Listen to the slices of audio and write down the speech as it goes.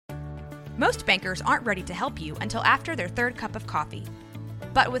Most bankers aren't ready to help you until after their third cup of coffee.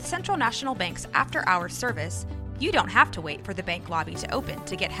 But with Central National Bank's after-hours service, you don't have to wait for the bank lobby to open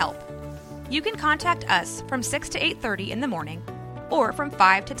to get help. You can contact us from 6 to 8:30 in the morning or from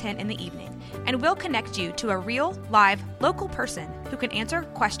 5 to 10 in the evening, and we'll connect you to a real, live, local person who can answer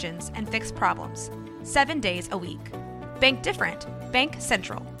questions and fix problems 7 days a week. Bank different. Bank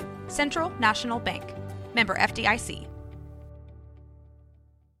Central. Central National Bank. Member FDIC.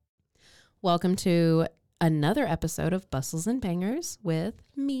 Welcome to another episode of Bustles and Bangers with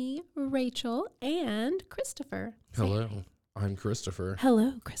me, Rachel, and Christopher. Hello, I'm Christopher.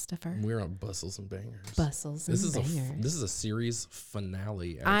 Hello, Christopher. We're on Bustles and Bangers. Bustles and Bangers. This is a series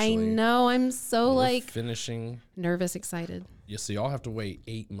finale, actually. I know. I'm so We're finishing. Nervous, excited. Yeah, so y'all have to wait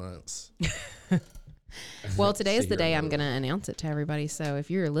 8 months. Well, today is the day I'm going to announce it to everybody. So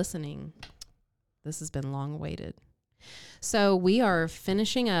if you're listening, this has been long awaited. So we are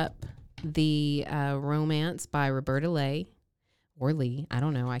finishing up the romance by Roberta Leigh or Leigh. I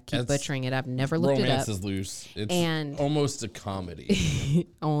don't know. I keep butchering it. I've never looked it up. Romance is loose. It's almost a comedy.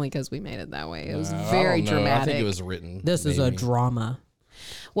 Only because we made it that way. It was very dramatic. I think it was written. This is a drama.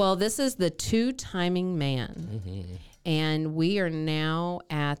 Well, this is The Two-Timing Man. Mm-hmm. And we are now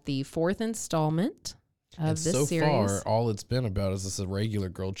at the 4th installment of this series. So far, all it's been about is this a regular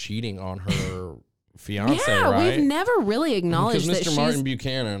girl cheating on her fiance, yeah, right? We've never really acknowledged that Mr. Martin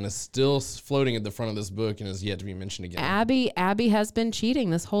Buchanan is still floating at the front of this book and is yet to be mentioned again. Abby has been cheating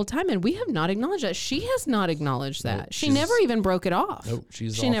this whole time, and we have not acknowledged that. She has not acknowledged that. Nope, she never even broke it off. Nope, she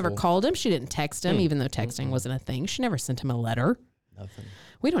awful. Never called him. She didn't text him, even though texting wasn't a thing. She never sent him a letter. Nothing.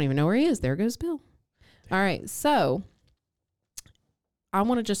 We don't even know where he is. There goes Bill. Damn. All right, so I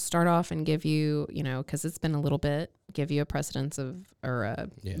want to just start off and give you, because it's been a little bit, give you a precedence of, or a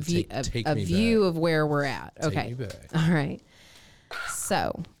view of where we're at. Okay. Take me back. All right.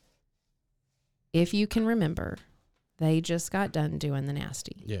 So, if you can remember, they just got done doing the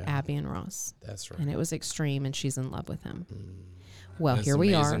nasty. Yeah. Abby and Ross. That's right. And it was extreme, and she's in love with him. Well, That's here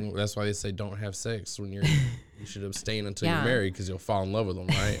we amazing. are. That's why they say don't have sex when you should abstain until you're married because you'll fall in love with them,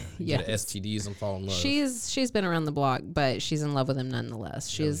 right? Yes. Get STDs and fall in love. She's been around the block, but she's in love with him nonetheless.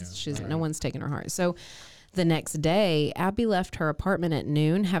 She's no one's taken her heart. So the next day, Abby left her apartment at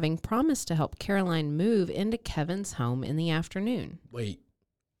noon, having promised to help Caroline move into Kevin's home in the afternoon. Wait.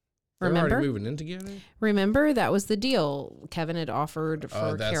 Remember? They're already moving in together? Remember, that was the deal. Kevin had offered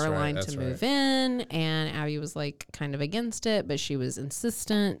for Caroline to move in, and Abby was like kind of against it, but she was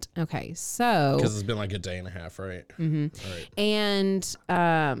insistent. Okay, so because it's been like a day and a half, right? Mm-hmm. Right. And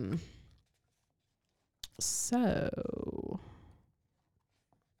so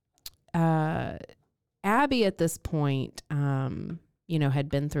Abby at this point, had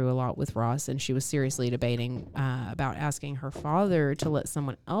been through a lot with Ross, and she was seriously debating about asking her father to let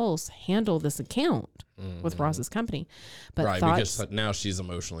someone else handle this account with Ross's company. But because now she's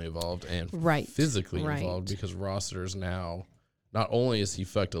emotionally involved and physically involved because Rossiter's now, not only is he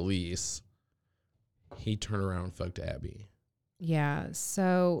fucked Elise, he turned around and fucked Abby. Yeah,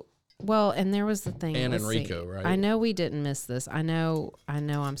 so... Well, and there was the thing. And Enrico, right? I know we didn't miss this. I know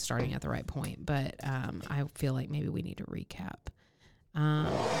I'm starting at the right point, but I feel like maybe we need to recap.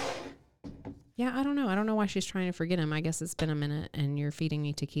 Yeah, I don't know. I don't know why she's trying to forget him. I guess it's been a minute and you're feeding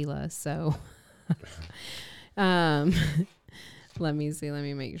me tequila. So, let me see. Let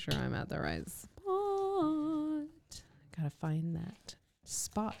me make sure I'm at the right spot. Gotta find that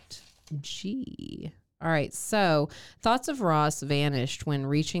spot. G. All right, so thoughts of Ross vanished when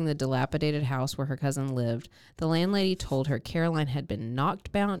reaching the dilapidated house where her cousin lived. The landlady told her Caroline had been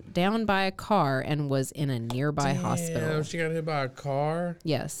knocked down by a car and was in a nearby hospital. She got hit by a car?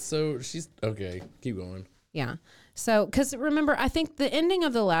 Yes. So she's... Okay, keep going. Yeah. So, because remember, I think the ending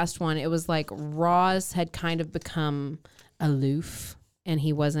of the last one, it was like Ross had kind of become aloof. And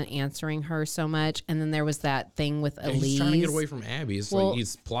he wasn't answering her so much. And then there was that thing with Elise. He's trying to get away from Abby. It's like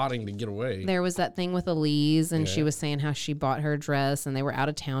he's plotting to get away. There was that thing with Elise, and she was saying how she bought her dress, and they were out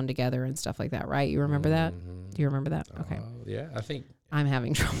of town together and stuff like that, right? You remember that? Do you remember that? Okay. Yeah, I think... I'm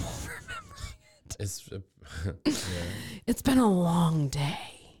having trouble remembering it. It's It's been a long day.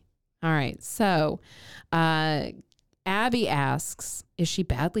 All right. So, Abby asks, is she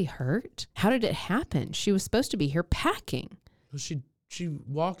badly hurt? How did it happen? She was supposed to be here packing. She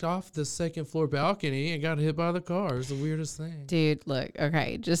walked off the second floor balcony and got hit by the car. It's the weirdest thing. Dude, look,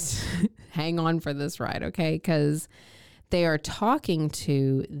 okay, just hang on for this ride, okay? Because they are talking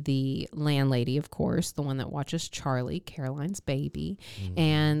to the landlady, of course, the one that watches Charlie, Caroline's baby. Mm-hmm.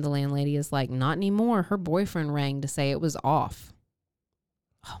 And the landlady is like, not anymore. Her boyfriend rang to say it was off.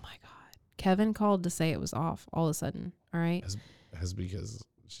 Oh, my God. Kevin called to say it was off all of a sudden, all right? That's because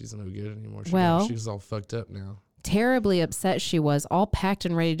She's no good anymore. She's all fucked up now. Terribly upset she was, all packed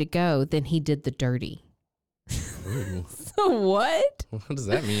and ready to go. Then he did the dirty. So what? What does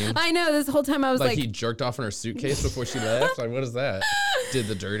that mean? I know, this whole time I was like... he jerked off in her suitcase before she left? Like, what is that? Did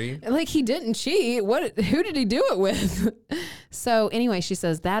the dirty? Like, he didn't cheat. Who did he do it with? So anyway, she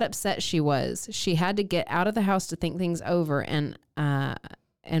says that upset she was. She had to get out of the house to think things over and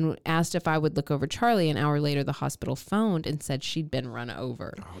asked if I would look over Charlie. An hour later, the hospital phoned and said she'd been run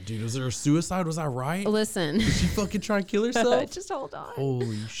over. Oh, dude, was there a suicide? Was I right? Listen. Did she fucking try and kill herself? Just hold on.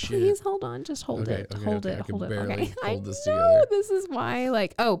 Holy shit. Please hold on. Just hold it. Hold it. I can barely Okay. hold this together. This is why,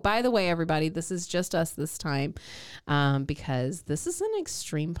 by the way, everybody, this is just us this time because this is an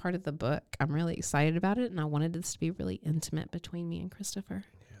extreme part of the book. I'm really excited about it, and I wanted this to be really intimate between me and Christopher.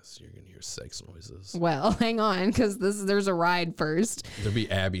 So you're gonna hear sex noises. Well, hang on, because there's a ride first. There'll be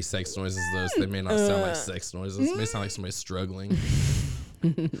Abby sex noises, though. So they may not sound like sex noises. They may sound like somebody struggling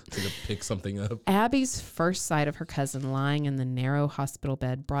to pick something up. Abby's first sight of her cousin lying in the narrow hospital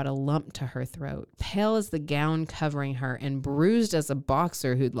bed brought a lump to her throat, pale as the gown covering her and bruised as a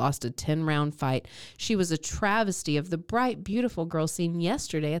boxer who'd lost a 10-round fight. She was a travesty of the bright, beautiful girl seen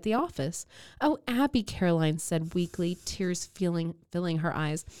yesterday at the office. Oh, Abby, Caroline said weakly, tears filling her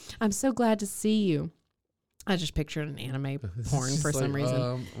eyes. I'm so glad to see you. I just pictured an anime porn for some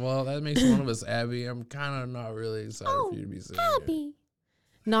reason. Well, that makes one of us Abby. I'm kind of not really excited for you to be saying Abby.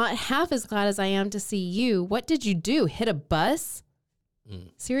 Not half as glad as I am to see you. What did you do? Hit a bus?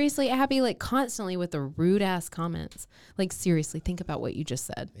 Seriously, Abby, constantly with the rude ass comments. Seriously, think about what you just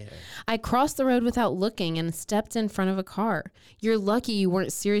said. Yeah. I crossed the road without looking and stepped in front of a car. You're lucky you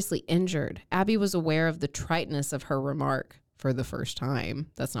weren't seriously injured. Abby was aware of the triteness of her remark for the first time.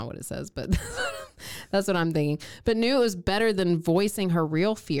 That's not what it says, but that's what I'm thinking. But knew it was better than voicing her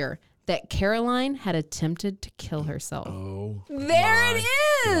real fear. That Caroline had attempted to kill herself. Oh, there it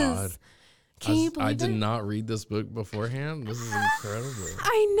is. God. Can you believe I did not read this book beforehand. This is incredible.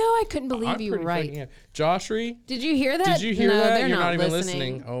 I know. I couldn't believe you were right. Joshry, did you hear that? Did you hear that? They're You're not even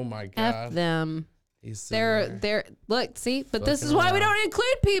listening. listening. Oh my God. F them. They're look, see, but this is why we don't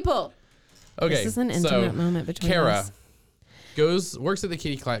include people. Okay. This is an intimate moment between us. Works at the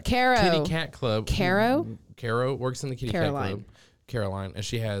kitty cat club. Caro works in the kitty cat club. Caroline, and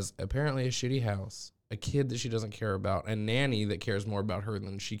she has apparently a shitty house, a kid that she doesn't care about, a nanny that cares more about her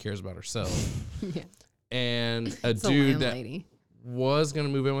than she cares about herself. Yeah. And a dude that was going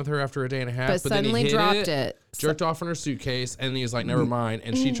to move in with her after a day and a half, but suddenly then he dropped it. Jerked off in her suitcase, and he was like, never mind.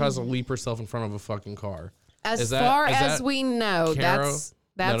 And she tries to leap herself in front of a fucking car. As far as we know,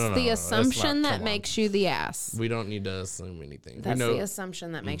 that's the assumption that makes you the ass. We don't need to assume anything. That's the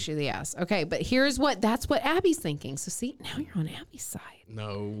assumption that makes you the ass. Okay, but that's what Abby's thinking. So see, now you're on Abby's side.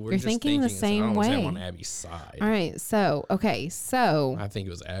 No, you're just thinking the same way. I'm on Abby's side. All right, so I think it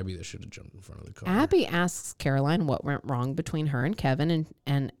was Abby that should have jumped in front of the car. Abby asks Caroline what went wrong between her and Kevin,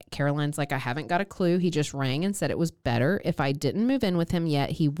 and Caroline's like, I haven't got a clue. He just rang and said it was better if I didn't move in with him yet.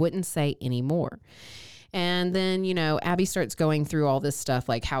 He wouldn't say any more. And then, Abby starts going through all this stuff,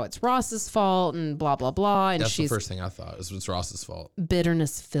 like how it's Ross's fault and blah, blah, blah. And that's the first thing I thought. It's Ross's fault.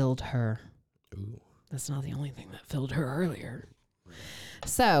 Bitterness filled her. Ooh. That's not the only thing that filled her earlier.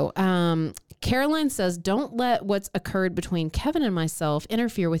 So Caroline says, don't let what's occurred between Kevin and myself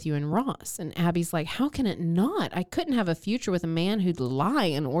interfere with you and Ross. And Abby's like, how can it not? I couldn't have a future with a man who'd lie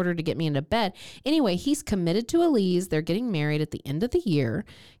in order to get me into bed. Anyway, he's committed to Elise. They're getting married at the end of the year.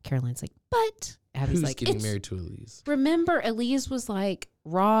 Caroline's like, but... Abby's Who's like, getting married to Elise? Remember, Elise was like,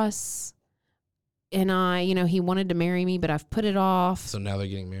 Ross and I, he wanted to marry me, but I've put it off. So now they're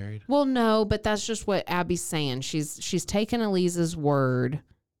getting married? Well, no, but that's just what Abby's saying. She's taken Elise's word,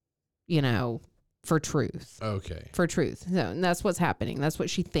 for truth. Okay. For truth. So, and that's what's happening. That's what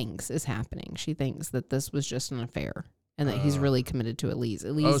she thinks is happening. She thinks that this was just an affair. And that he's really committed to Elise.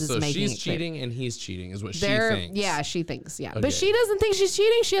 Elise is making she's cheating and he's cheating is what she thinks. Yeah, she thinks, yeah. Okay. But she doesn't think she's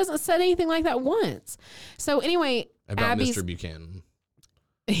cheating. She hasn't said anything like that once. So anyway, about Mr. Buchanan.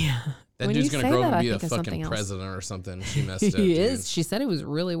 Yeah. That dude's going to grow up and be the fucking president or something. She messed up. He is. She said he was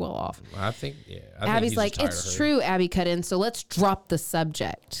really well off. I think Abby's like, it's true, Abby cut in, so let's drop the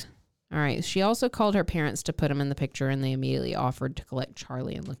subject. All right. She also called her parents to put him in the picture, and they immediately offered to collect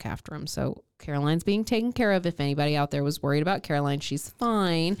Charlie and look after him. So Caroline's being taken care of. If anybody out there was worried about Caroline, she's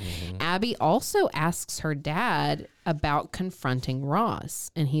fine. Mm-hmm. Abby also asks her dad about confronting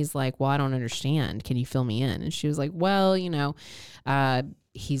Ross. And he's like, well, I don't understand. Can you fill me in? And she was like, well,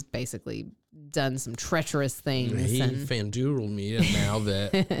 he's basically done some treacherous things. He and fandoodled me, and now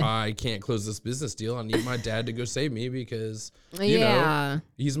that I can't close this business deal, I need my dad to go save me because, you know,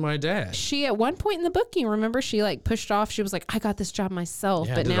 he's my dad. She, at one point in the book, you remember, she like pushed off. She was like, I got this job myself.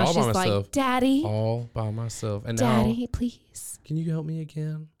 Yeah, but now she's like, Daddy. All by myself. And Daddy, now, please. Can you help me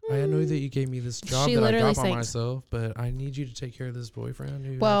again? I know that you gave me this job that I got by myself, but I need you to take care of this boyfriend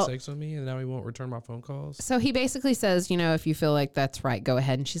who had sex with me, and now he won't return my phone calls. So he basically says, you know, if you feel like that's right, go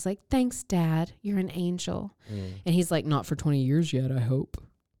ahead. And she's like, thanks, Dad. You're an angel. And he's like, not for 20 years yet, I hope.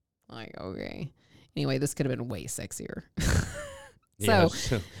 Like, okay. Anyway, this could have been way sexier. So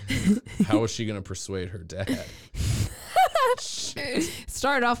how was she going to persuade her dad?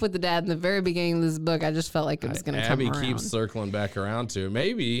 Started off with the dad in the very beginning of this book. I just felt like it was going to come around. Abby keeps circling back around to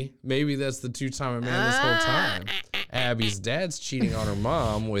maybe that's the two-time man this whole time. Abby's dad's cheating on her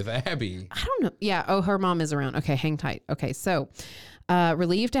mom with Abby. I don't know. Yeah. Oh, her mom is around. Okay, hang tight. Okay, so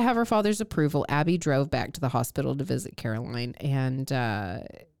relieved to have her father's approval, Abby drove back to the hospital to visit Caroline, and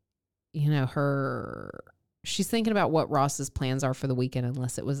you know, she's thinking about what Ross's plans are for the weekend,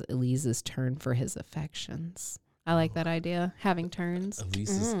 unless it was Elise's turn for his affections. I like that idea, having turns.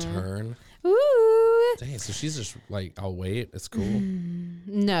 Elise's turn. Ooh. Dang, so she's just like, I'll wait. It's cool.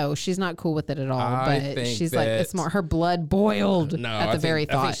 No, she's not cool with it at all. I but think she's like, it's more, her blood boiled at the very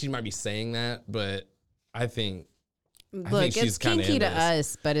thought. I think she might be saying that, but I think Look, it's kinky to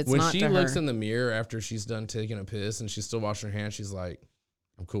us, but it's not to her. When she looks in the mirror after she's done taking a piss and she's still washing her hands, she's like,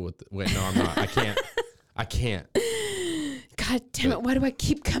 I'm cool with it. Wait, no, I'm not. I can't. God damn it. Why do I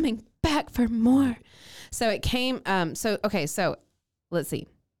keep coming back for more? So it came, so let's see.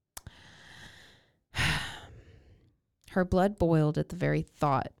 Her blood boiled at the very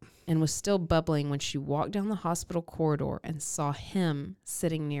thought and was still bubbling when she walked down the hospital corridor and saw him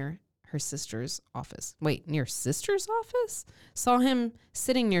sitting near her sister's office. Wait, near sister's office? Saw him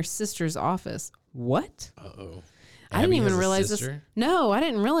sitting near sister's office. What? Uh-oh. I didn't even realize this. No, I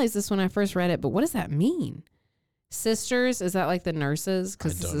didn't realize this when I first read it, but what does that mean? Sisters, is that like the nurses?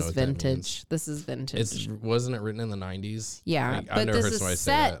 Because this is vintage. This is vintage. Wasn't it written in the 90s? Yeah, like, but this is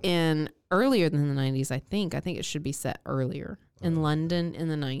set in earlier than the 90s, I think. I think it should be set earlier in London in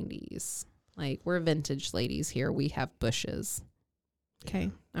the 90s. Like, we're vintage ladies here. We have bushes. Okay.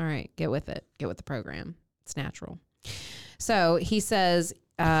 Yeah. All right. Get with it. Get with the program. It's natural. So he says,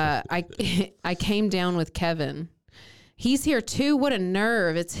 I came down with Kevin. He's here too. What a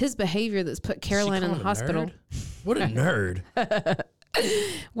nerve. It's his behavior that's put Caroline in the hospital. What a nerd.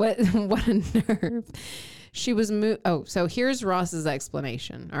 What a nerve. She was so here's Ross's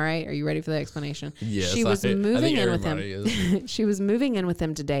explanation. All right. Are you ready for the explanation? Yes. She was moving in with him. Is. She was moving in with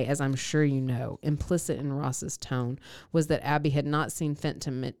him today, as I'm sure you know. Implicit in Ross's tone was that Abby had not seen fit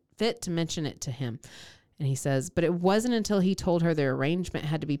to mention it to him. And he says, but it wasn't until he told her their arrangement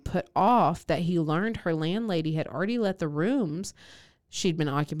had to be put off that he learned her landlady had already let the rooms she'd been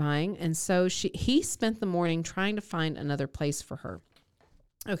occupying. And so he spent the morning trying to find another place for her.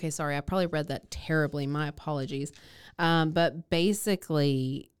 Okay, sorry, I probably read that terribly. My apologies. But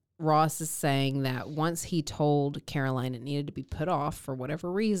basically, Ross is saying that once he told Caroline it needed to be put off for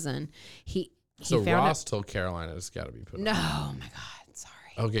whatever reason, So Ross told Caroline it's got to be put off. No, oh my God,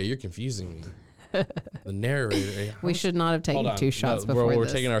 sorry. Okay, you're confusing me. The narrator. We should not have taken two shots before we're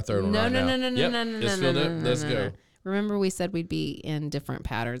this. taking our third one right now. No. Let's go. Remember we said we'd be in different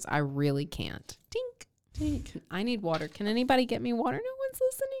patterns. I really can't. Tink, tink. I need water. Can anybody get me water? No one's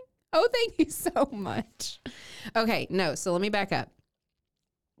listening. Oh, thank you so much. Okay, no. So let me back up.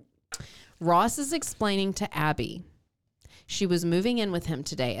 Ross is explaining to Abby. She was moving in with him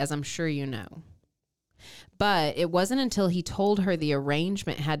today, as I'm sure you know. But it wasn't until he told her the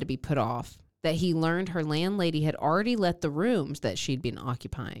arrangement had to be put off that he learned her landlady had already let the rooms that she'd been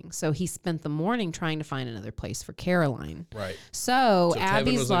occupying. So he spent the morning trying to find another place for Caroline. Right. So Abby's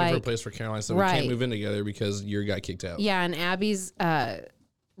Kevin was looking for a place for Caroline, so we can't move in together because you got kicked out. Yeah, and Abby's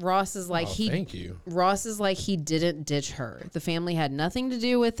Ross is like thank you. Ross is like he didn't ditch her. The family had nothing to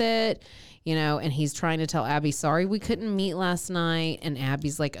do with it, you know, and he's trying to tell Abby, sorry we couldn't meet last night, and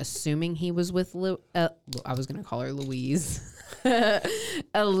Abby's like assuming he was with I was going to call her Louise.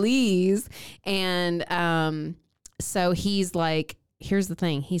 Elise. And so he's like, here's the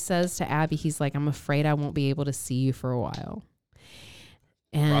thing. He says to Abby, he's like, I'm afraid I won't be able to see you for a while.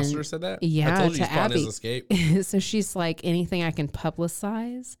 And Rossiter said that? Yeah, I told you to he's plotting Abby. his escape. So she's like, anything I can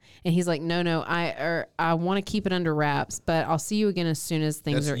publicize? And he's like, no, I want to keep it under wraps, but I'll see you again as soon as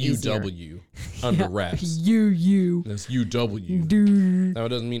things are easier. UW under wraps. You. That's UW. Dude. Now it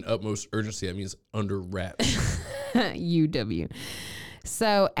doesn't mean utmost urgency. That means under wraps. UW.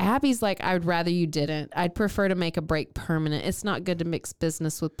 So Abby's like, I would rather you didn't. I'd prefer to make a break permanent. It's not good to mix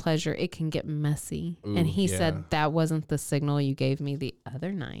business with pleasure. It can get messy. Ooh, and he said, that wasn't the signal you gave me the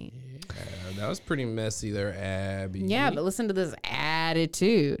other night. Yeah, that was pretty messy there, Abby. Yeah, but listen to this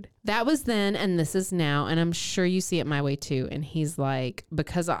attitude. That was then and this is now. And I'm sure you see it my way too. And he's like,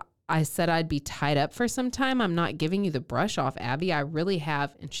 because I said I'd be tied up for some time. I'm not giving you the brush off, Abby. I really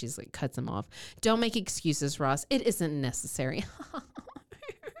have. And she's like, cuts him off. Don't make excuses, Ross. It isn't necessary.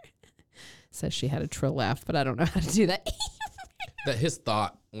 Says she had a trill laugh, but I don't know how to do that. That his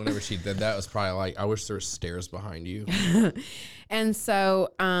thought whenever she did that was probably like, I wish there were stairs behind you. And so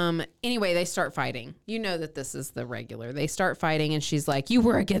anyway, they start fighting. You know that this is the regular. They start fighting and she's like, you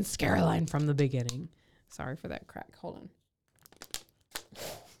were against Caroline from the beginning. Sorry for that crack. Hold on.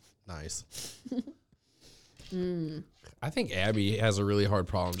 Nice. I think Abby has a really hard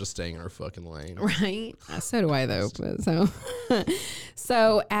problem just staying in her fucking lane. Right? So do I, though. But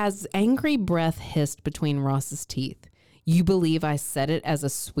so as angry breath hissed between Ross's teeth, you believe I said it as a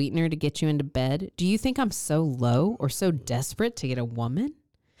sweetener to get you into bed? Do you think I'm so low or so desperate to get a woman?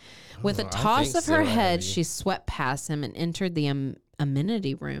 With a toss of her head, she swept past him and entered the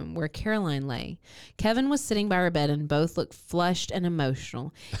amenity room where Caroline lay. Kevin was sitting by her bed and both looked flushed and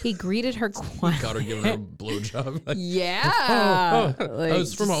emotional. He greeted her quietly. He got her giving her a blowjob. Like, yeah. Like,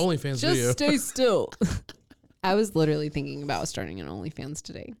 it's from my OnlyFans video. Just stay still. I was literally thinking about starting an OnlyFans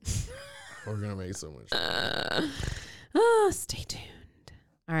today. We're going to make so much. Stay tuned.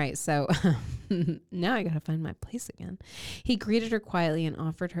 All right, so now I got to find my place again. He greeted her quietly and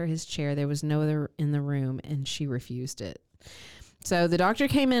offered her his chair. There was no other in the room, and she refused it. So the doctor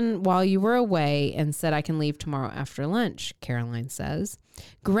came in while you were away and said I can leave tomorrow after lunch, Caroline says.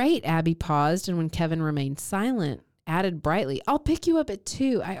 Great, Abby paused, and when Kevin remained silent, added brightly, I'll pick you up at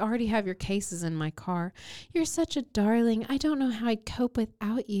 2. I already have your cases in my car. You're such a darling. I don't know how I'd cope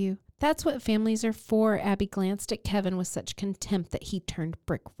without you. That's what families are for. Abby glanced at Kevin with such contempt that he turned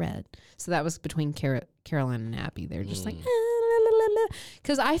brick red. So that was between Caroline and Abby. They're just like,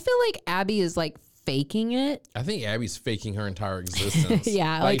 because I feel like Abby is like faking it. I think Abby's faking her entire existence.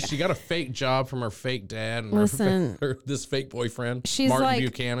 Yeah. Like she got a fake job from her fake dad and this fake boyfriend, she's Martin like,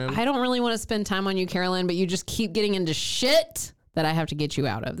 Buchanan. I don't really want to spend time on you, Caroline, but you just keep getting into shit that I have to get you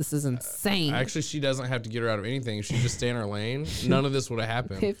out of. This is insane. Actually, she doesn't have to get her out of anything. If she just stay in her lane, none of this would have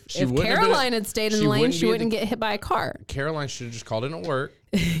happened. If Caroline had stayed in the lane, she wouldn't get hit by a car. Caroline should have just called in at work.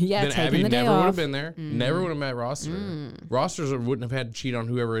 Yeah, then Abby never would have been there. Never would have met Roster. Roster wouldn't have had to cheat on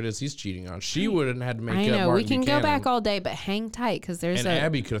whoever it is he's cheating on. She wouldn't have had to make up Martin Martin we can Buchanan. go back all day, but hang tight because there's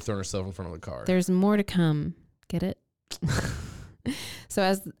Abby could have thrown herself in front of the car. There's more to come. Get it?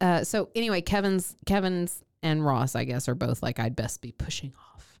 So anyway, Kevin's and Ross, I guess, are both like, I'd best be pushing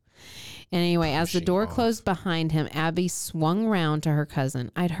off. And anyway, as the door closed behind him, Abby swung round to her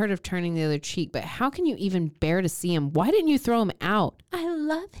cousin. I'd heard of turning the other cheek, but how can you even bear to see him? Why didn't you throw him out? I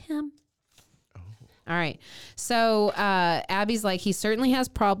love him. All right. So Abby's like, he certainly has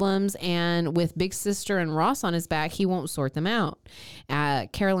problems, and with Big Sister and Ross on his back, he won't sort them out.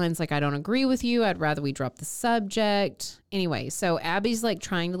 Caroline's like, I don't agree with you. I'd rather we drop the subject. Anyway, so Abby's like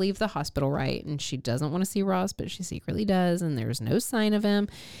trying to leave the hospital, right? And she doesn't want to see Ross, but she secretly does, and there's no sign of him.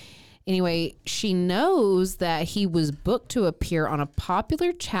 Anyway, she knows that he was booked to appear on a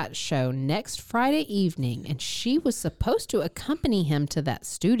popular chat show next Friday evening, and she was supposed to accompany him to that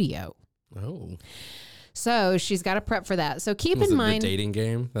studio. Oh. So she's got to prep for that. So keep in mind the dating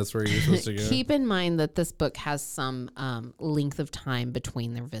game. That's where you're supposed to go. Keep in mind that this book has some length of time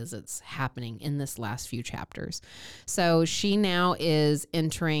between their visits happening in this last few chapters. So she now is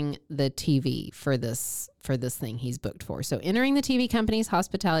entering the TV for this thing he's booked for. So entering the TV company's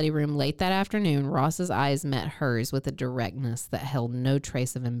hospitality room late that afternoon, Ross's eyes met hers with a directness that held no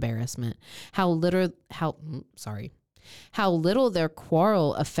trace of embarrassment. How little their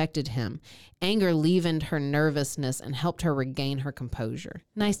quarrel affected him. Anger leavened her nervousness and helped her regain her composure.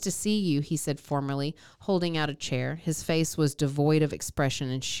 Nice to see you, he said formally, holding out a chair. His face was devoid of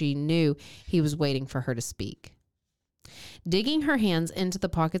expression, and she knew he was waiting for her to speak. Digging her hands into the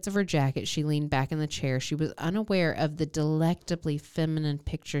pockets of her jacket, she leaned back in the chair. She was unaware of the delectably feminine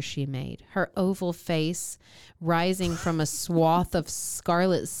picture she made. Her oval face rising from a swath of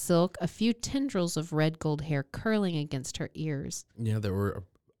scarlet silk, a few tendrils of red gold hair curling against her ears. Yeah, they were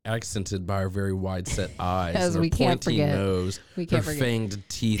accented by her very wide-set eyes, as and we her can't pointy forget. nose, her fanged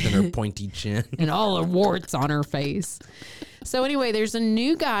teeth, and her pointy chin. And all the warts on her face. So anyway, there's a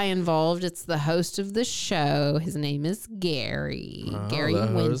new guy involved. It's the host of the show. His name is Gary. Gary the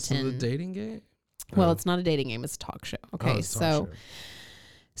Winton. Host of the dating game? Well, it's not a dating game. It's a talk show. Okay, so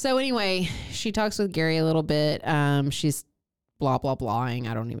anyway, she talks with Gary a little bit. She's blah, blah, blahing.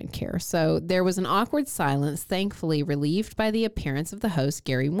 I don't even care. So there was an awkward silence, thankfully relieved by the appearance of the host,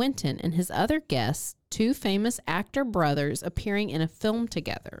 Gary Winton, and his other guests, 2 famous actor brothers appearing in a film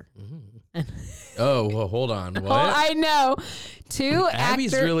together. Oh, well, hold on. What? Oh, I know. 2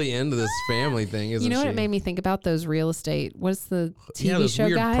 Abby's really into this family thing, isn't she? You know what it made me think about? Those real estate. What's the TV those show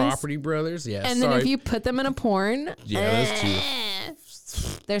weird guys? Property Brothers. Yeah. And then if you put them in a porn, those 2.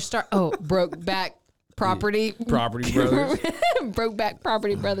 they're Brokeback Property Property Brothers. Brokeback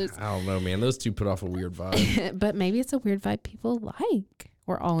Property Brothers. I don't know, man. Those 2 put off a weird vibe. But maybe it's a weird vibe people like.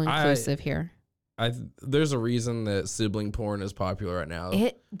 We're all inclusive here. There's a reason that sibling porn is popular right now.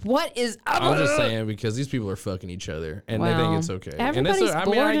 What is up? I'm just saying because these people are fucking each other and they think it's okay. Everybody's and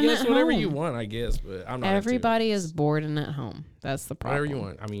bored I guess at whatever home. you want, I guess, but I'm not. Everybody is bored and at home. That's the problem. Whatever you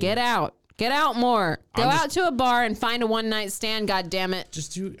want. I mean, get out more. Go out to a bar and find a one night stand. God damn it.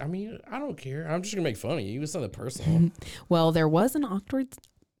 Just do. I mean, I don't care. I'm just gonna make fun of you. It's something personal. Well, there was an awkward.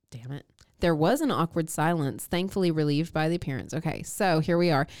 Damn it. There was an awkward silence, thankfully relieved by the appearance. Okay, so here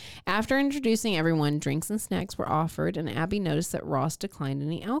we are. After introducing everyone, drinks and snacks were offered, and Abby noticed that Ross declined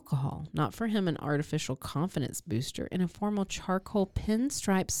any alcohol. Not for him an artificial confidence booster in a formal charcoal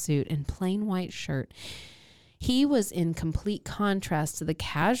pinstripe suit and plain white shirt. He was in complete contrast to the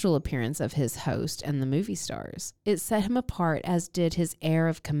casual appearance of his host and the movie stars. It set him apart, as did his air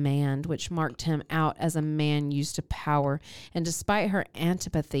of command, which marked him out as a man used to power. And despite her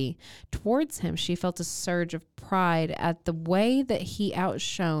antipathy towards him, she felt a surge of pride at the way that he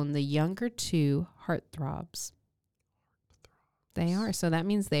outshone the younger 2 heartthrobs. They are. So that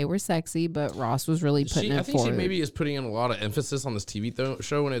means they were sexy, but Ross was really putting it forward. I think she maybe is putting in a lot of emphasis on this TV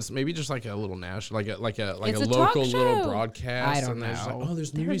show, and it's maybe just like a little national, like a local little broadcast. I don't know. Just like, oh,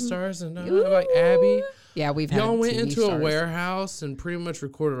 there's movie stars and like Abby. Yeah, we've had y'all went TV into stars. a warehouse and pretty much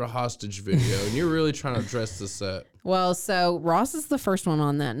recorded a hostage video, and you're really trying to dress the set. Well, so Ross is the first one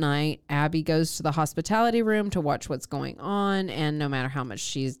on that night. Abby goes to the hospitality room to watch what's going on, and no matter how much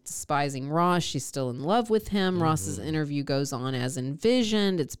she's despising Ross, she's still in love with him. Mm-hmm. Ross's interview goes on as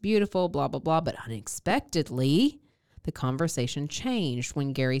envisioned. It's beautiful, blah, blah, blah. But unexpectedly, the conversation changed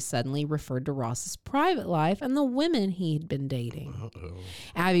when Gary suddenly referred to Ross's private life and the women he'd been dating. Uh-oh.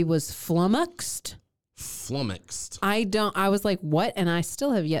 Abby was flummoxed. I was like, what? And I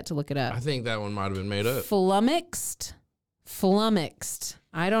still have yet to look it up. I think that one might have been made up. Flummoxed.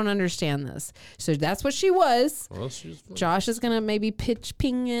 I don't understand this. So that's what she was. Well, she's Josh is going to maybe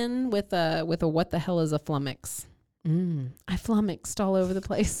ping in with a what the hell is a flummox? I flummoxed all over the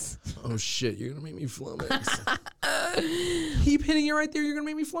place. Oh shit, you're gonna make me flummox. Keep hitting it right there, you're gonna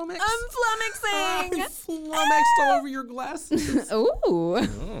make me flummox. I'm flummoxing. I flummoxed all over your glasses. Ooh. Oh.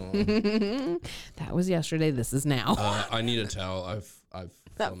 That was yesterday. This is now. I need a towel. I've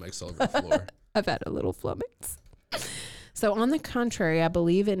flummoxed all over the floor. I've had a little flummox. So on the contrary, I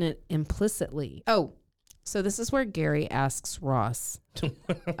believe in it implicitly. Oh, so this is where Gary asks Ross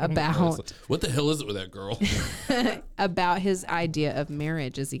about what the hell is it with that girl? about his idea of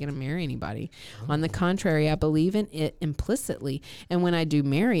marriage. Is he going to marry anybody? Oh. On the contrary, I believe in it implicitly. And when I do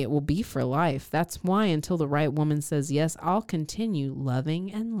marry, it will be for life. That's why until the right woman says yes, I'll continue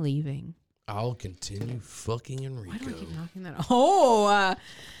loving and leaving. I'll continue fucking Enrico. Why do I keep knocking that? Oh,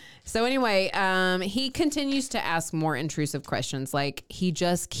 so anyway, he continues to ask more intrusive questions. Like he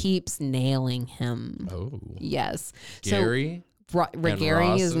just keeps nailing him. Oh, yes. Gary. So,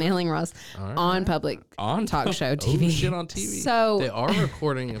 Gary is nailing Ross on public talk show TV. Oh, shit on TV. So they are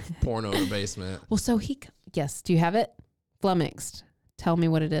recording a porno in the basement. Well, so yes. Do you have it? Flummoxed. Tell me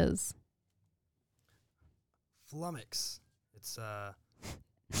what it is. Flummox. It's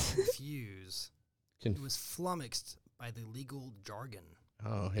confuse. It was flummoxed by the legal jargon.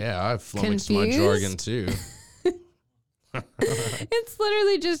 Oh, yeah, I've flummoxed my jargon, too. It's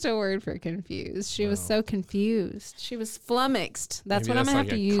literally just a word for confused. She was so confused. She was flummoxed. That's what I'm going to have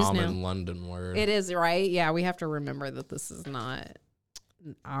to use now. Maybe that's like a common London word. It is, right? Yeah, we have to remember that this is not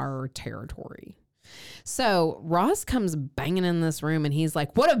our territory. So Ross comes banging in this room, and he's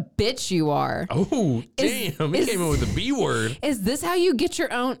like, what a bitch you are. Oh, damn. He came in with the B word. Is this how you get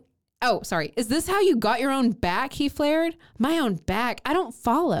your own... Oh, sorry. Is this how you got your own back? He flared. My own back? I don't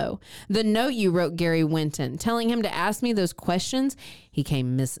follow. The note you wrote Gary Winton, telling him to ask me those questions. He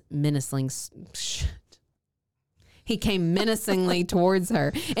came menacingly towards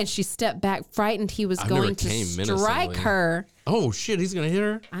her, and she stepped back, frightened he was going to strike her. Oh, shit. He's going to hit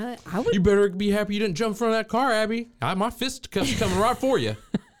her? I would. You better be happy you didn't jump in front of that car, Abby. My fist cuff's coming right for you.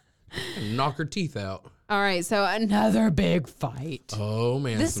 Knock her teeth out. All right, so another big fight. Oh,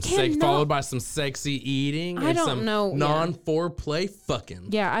 man. Followed by some sexy eating. I don't know. Non-foreplay fucking.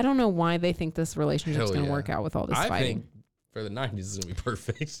 Yeah, I don't know why they think this relationship's going to work out with all this fighting. For the 90s, it's going to be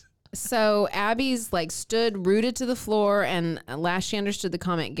perfect. So Abby's like stood rooted to the floor, and last she understood the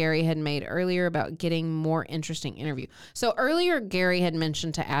comment Gary had made earlier about getting more interesting interview. So earlier Gary had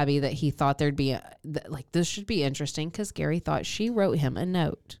mentioned to Abby that he thought there'd be this should be interesting because Gary thought she wrote him a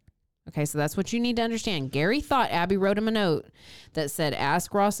note. Okay, so that's what you need to understand. Gary thought Abby wrote him a note that said,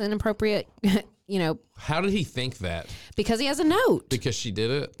 ask Ross inappropriate, How did he think that? because he has a note. Because she did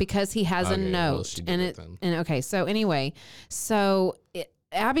it? Because he has a note. Well, she did it then. And okay, so anyway,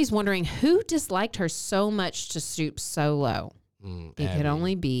 Abby's wondering who disliked her so much to stoop so low. It Abby. could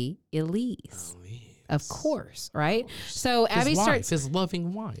only be Elise. Of course, right? So Abby starts his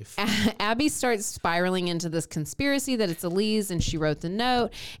loving wife. Abby starts spiraling into this conspiracy that it's Elise and she wrote the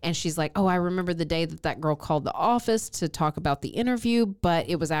note, and she's like, "Oh, I remember the day that girl called the office to talk about the interview, but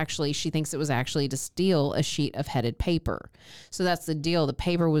she thinks it was actually to steal a sheet of headed paper." So that's the deal. The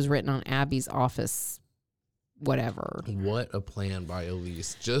paper was written on Abby's office, whatever. What a plan by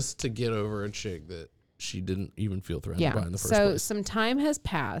Elise, just to get over a chick that she didn't even feel threatened by in the first place. So some time has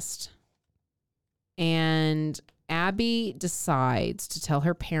passed. And Abby decides to tell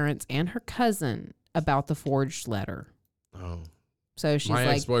her parents and her cousin about the forged letter. Oh. So she's my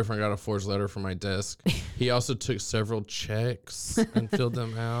like, ex-boyfriend got a forged letter from my desk. He also took several checks and filled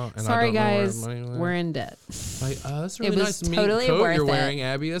them out. And sorry, I don't guys, know where the money went. we're in debt. Like, that's a really was nice meat totally coat worth you're it. wearing,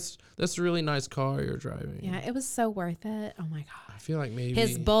 Abby. That's a really nice car you're driving. Yeah, it was so worth it. Oh, my God. I feel like maybe...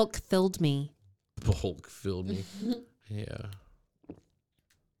 His bulk filled me. Bulk filled me. Yeah.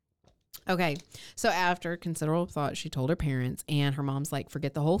 Okay, so after considerable thought, she told her parents, and her mom's like,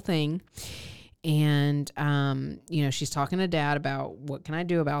 forget the whole thing. And, she's talking to Dad about what can I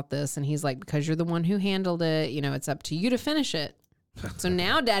do about this? And he's like, because you're the one who handled it, it's up to you to finish it. So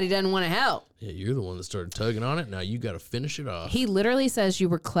now Daddy doesn't want to help. Yeah, you're the one that started tugging on it. Now you got to finish it off. He literally says you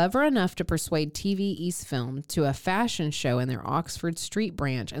were clever enough to persuade TV East Film to a fashion show in their Oxford Street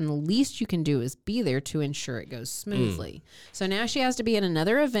branch, and the least you can do is be there to ensure it goes smoothly. So now she has to be at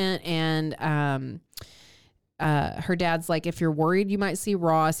another event, and her dad's like, if you're worried you might see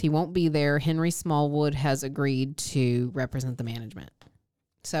Ross, he won't be there. Henry Smallwood has agreed to represent the management.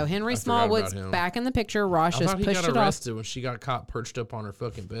 So Henry Smallwood's back in the picture. Ross just pushed it off. I thought he got arrested when she got caught perched up on her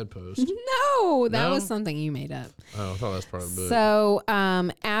fucking bedpost. No, that was something you made up. Oh, I thought that was part of the book. So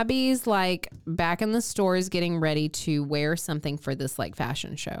Abby's like back in the stores getting ready to wear something for this like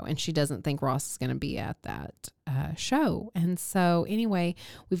fashion show, and she doesn't think Ross is going to be at that show. And so anyway,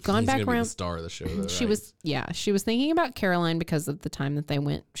 we've gone back around. Be the star of the show, though, she was thinking about Caroline because of the time that they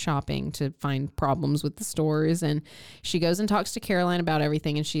went shopping to find problems with the stores, and she goes and talks to Caroline about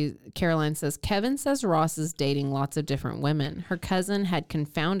everything. And Caroline says, Kevin says Ross is dating lots of different women. Her cousin had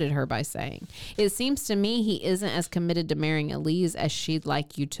confounded her by saying, it seems to me he isn't as committed to marrying Elise as she'd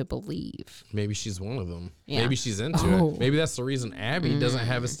like you to believe. Maybe she's one of them. Yeah. Maybe she's into it. Maybe that's the reason Abby doesn't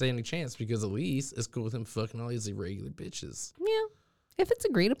have a standing chance, because Elise is cool with him fucking all these irregular bitches. Yeah. If it's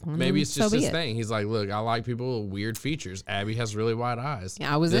agreed upon. Maybe it's just his thing. He's like, look, I like people with weird features. Abby has really wide eyes.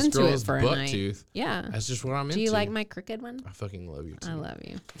 Yeah, I was this into girl it is for a buck night. Tooth. Yeah. That's just what I'm into. Do you like my crooked one? I fucking love you too. I love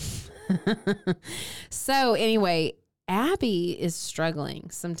you. So anyway, Abby is struggling.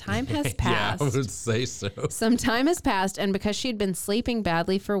 Some time has passed. Yeah, I would say so. Some time has passed, and because she had been sleeping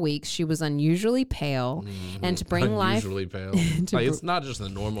badly for weeks, she was unusually pale. And to bring unusually pale. Like, it's not just the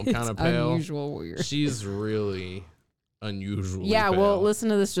normal kind of pale. Unusual weird. She's really unusually pale. Well, listen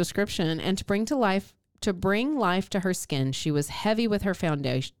to this description. And to bring life to her skin, she was heavy with her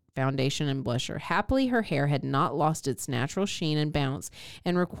foundation and blusher. Happily, her hair had not lost its natural sheen and bounce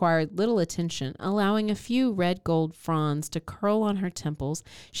and required little attention, allowing a few red gold fronds to curl on her temples.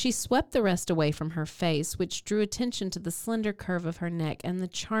 She swept the rest away from her face, which drew attention to the slender curve of her neck and the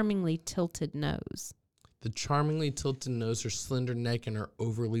charmingly tilted nose. The charmingly tilted nose, her slender neck, and her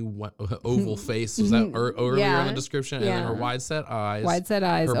overly oval face. Was that earlier in the description? Yeah. And then her wide-set eyes. Wide-set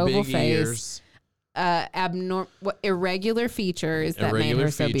eyes, her oval big face. Ears. Irregular features that made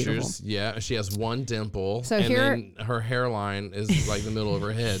her so beautiful. Yeah, she has one dimple. So then her hairline is like the middle of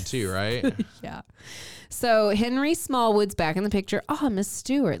her head too, right? Yeah. So Henry Smallwood's back in the picture. Oh, Miss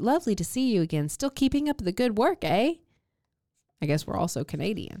Stewart, lovely to see you again. Still keeping up the good work, eh? I guess we're also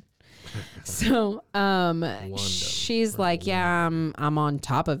Canadian. So she's like, yeah, I'm on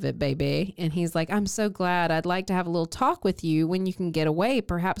top of it, baby. And he's like, I'm so glad. I'd like to have a little talk with you when you can get away.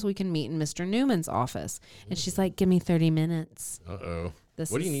 Perhaps we can meet in Mr. Newman's office. And she's like, give me 30 minutes. Uh-oh.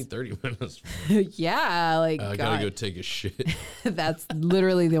 What do you need 30 minutes for? Yeah, like I gotta go take a shit. That's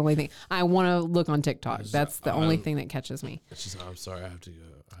literally the only thing. I want to look on TikTok. That's the only thing that catches me. I'm sorry, I have to go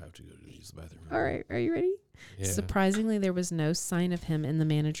to use the bathroom. All right, are you ready? Yeah. Surprisingly, there was no sign of him in the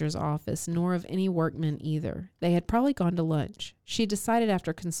manager's office, nor of any workmen either. They had probably gone to lunch. She decided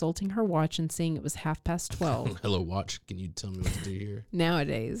after consulting her watch and seeing it was 12:30. Hello, watch. Can you tell me what to do here?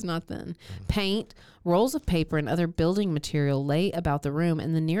 Nowadays, not then. Paint, rolls of paper, and other building material lay about the room,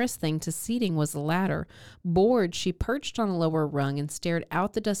 and the nearest thing to seating was a ladder. Bored, she perched on a lower rung and stared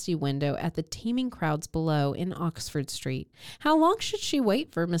out the dusty window at the teeming crowds below in Oxford Street. How long should she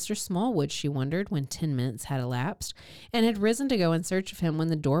wait for Mr. Smallwood, she wondered, when 10 minutes had elapsed, and had risen to go in search of him when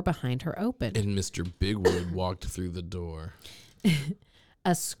the door behind her opened. And Mr. Bigwood walked through the door.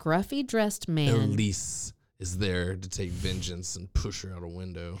 A scruffy-dressed man. Elise is there to take vengeance and push her out a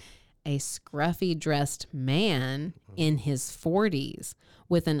window. A scruffy-dressed man in his 40s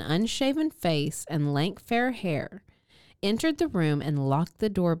with an unshaven face and lank fair hair entered the room and locked the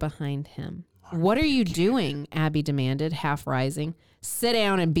door behind him. What are you doing? Abby demanded, half rising. Sit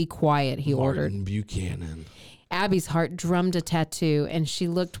down and be quiet, he ordered. Martin Buchanan. Abby's heart drummed a tattoo, and she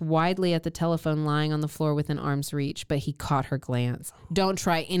looked widely at the telephone lying on the floor within arm's reach, but he caught her glance. Don't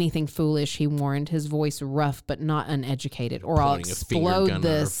try anything foolish, he warned, his voice rough but not uneducated, or I'll explode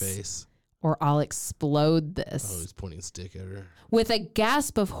this. Or I'll explode this. Oh, he's pointing a stick at her. With a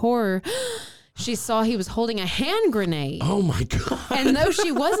gasp of horror, she saw he was holding a hand grenade. Oh, my God. And though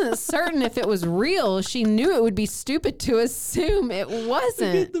she wasn't certain if it was real, she knew it would be stupid to assume it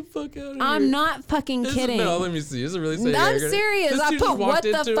wasn't. Get the fuck out of here. I'm not fucking kidding. No, let me see. Is it really saying I'm serious. I put what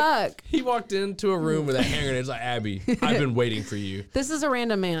the fuck. He walked into a room with a hand grenade. He's like, Abby, I've been waiting for you. This is a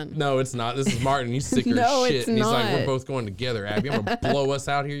random man. No, it's not. This is Martin. He's sicker No, as shit. it's And he's like, not. we're both going together, Abby. I'm going to blow us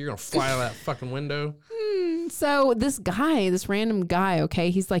out here. You're going to fly out of that fucking window. So this guy, this random guy, okay,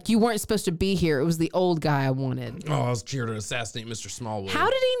 he's like, you weren't supposed to be here. It was the old guy I wanted. Oh, I was here to assassinate Mr. Smallwood. How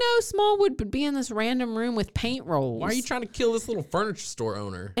did he know Smallwood would be in this random room with paint rolls? Why are you trying to kill this little furniture store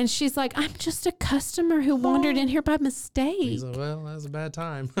owner? And she's like, I'm just a customer who wandered in here by mistake. He's like, well, that was a bad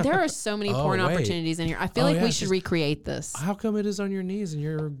time. There are so many porn wait. opportunities in here. I feel like yeah, we should recreate this. How come it is on your knees and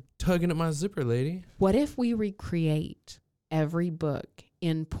you're tugging at my zipper, lady? What if we recreate every book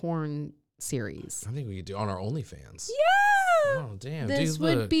in porn series? I think we could do on our OnlyFans. Yeah. Oh, damn. This dude,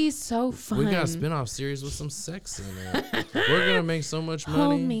 would look. be so fun. We got a spin-off series with some sex in it. We're going to make so much money.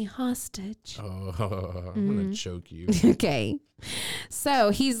 Hold me hostage. Oh, I'm going to choke you. Okay.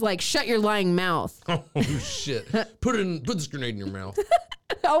 So he's like, shut your lying mouth. Oh, shit. Put this grenade in your mouth.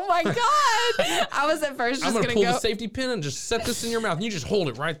 Oh, my God. I was at first I'm just going to going pull to the safety pin and just set this in your mouth. And you just hold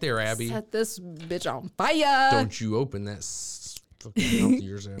it right there, Abby. set this bitch on fire. Don't you open that fucking mouth of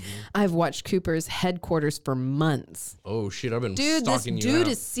yours, Abby. I've watched Cooper's headquarters for months. Oh, shit. I've been Dude, this stalking you dude out.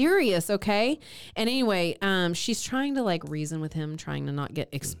 is serious, okay? And anyway, she's trying to like reason with him, trying to not get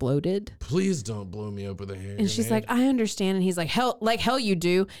exploded. Please don't blow me up with a hand And she's like, I understand. And he's like, hell you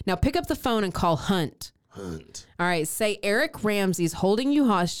do. Now pick up the phone and call Hunt. Hunt. All right, say Eric Ramsey's holding you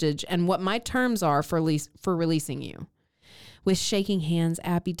hostage and what my terms are for releasing you. With shaking hands,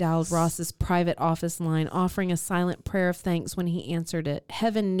 Abby dialed Ross's private office line, offering a silent prayer of thanks when he answered it.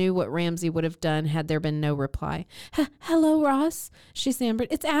 Heaven knew what Ramsey would have done had there been no reply. Hello, Ross, she stammered.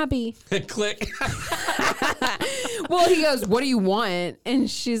 It's Abby. Click. Well, he goes, what do you want? And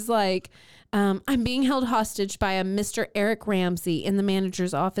she's like, I'm being held hostage by a Mr. Eric Ramsey in the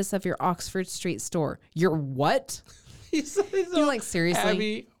manager's office of your Oxford Street store. You're what? You're like, seriously?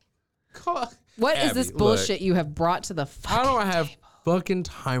 Abby, What is Abby, this bullshit you have brought to the fucking I don't have fucking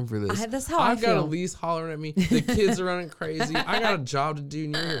time for this. that's how I I've got feel. Elise hollering at me. The kids are running crazy. I got a job to do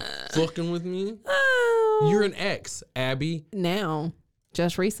and you're here fucking with me. Oh. You're an ex, Abby. Now,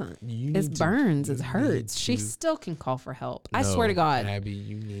 just recent. You It need burns. to- It you hurts. need She to- still can call for help. I No, swear to God. Abby,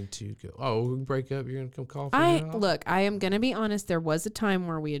 you need to go. Oh, we break up. You're going to come call for help? Look, I am going to be honest. There was a time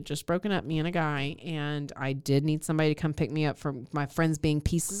where we had just broken up, me and a guy, and I did need somebody to come pick me up from my friends being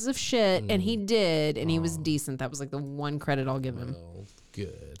pieces of shit, and he did, and he was decent. That was like the one credit I'll give him. Oh,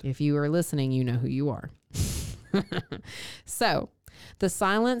 good. If you are listening, you know who you are. So, the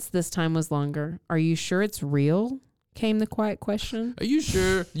silence this time was longer. Are you sure it's real? Came the quiet question. Are you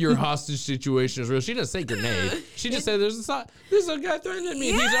sure your hostage situation is real? She didn't say grenade. She just said there's a guy threatening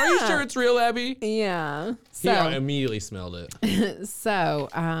me. He's, are you sure it's real, Abby? Yeah. He immediately smelled it. So,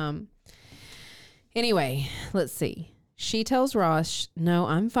 anyway, let's see. She tells Ross, no,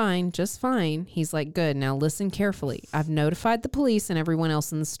 I'm fine, just fine. He's like, good. Now listen carefully. I've notified the police and everyone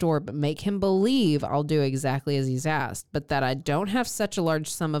else in the store, but make him believe I'll do exactly as he's asked, but that I don't have such a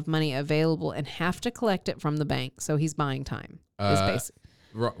large sum of money available and have to collect it from the bank. So he's buying time. Is basic.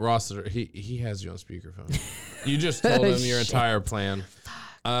 Ross, he has you on speakerphone. You just told him your entire plan.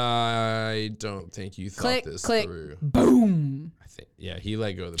 I don't think you thought this through. Boom. I think, yeah, he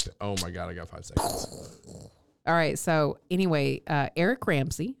let go of the. Oh my God, I got 5 seconds. All right. So anyway, Eric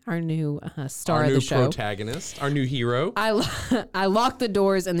Ramsey, our new star Our of new the show, protagonist, our new hero. I locked the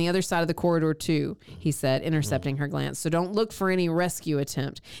doors on the other side of the corridor too, he said, intercepting her glance. So don't look for any rescue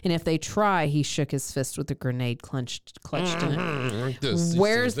attempt. And if they try, he shook his fist with the grenade clutched in it.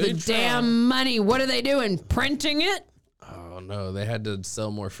 Where's the damn money? What are they doing? Printing it? Oh no, they had to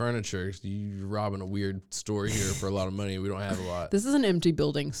sell more furniture. You're robbing a weird store here for a lot of money. We don't have a lot. This is an empty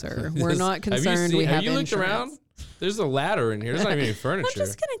building, sir. We're not concerned. Have you looked around? There's a ladder in here. There's not even any furniture. I'm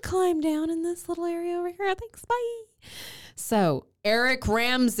just going to climb down in this little area over here. Thanks, bye. So, Eric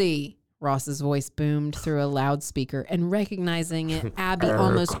Ramsey, Ross's voice boomed through a loudspeaker, and recognizing it, Abby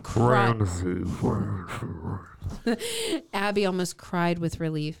almost cried. Abby almost cried with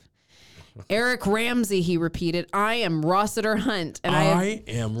relief. Eric Ramsey, he repeated, I am Rossiter Hunt. And I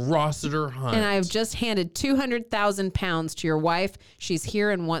am Rossiter Hunt. And I have just handed 200,000 pounds to your wife. She's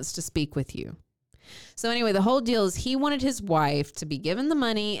here and wants to speak with you. So anyway, the whole deal is he wanted his wife to be given the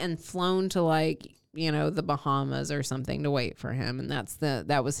money and flown to the Bahamas or something to wait for him. And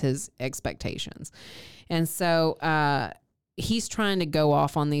that was his expectations. And so, he's trying to go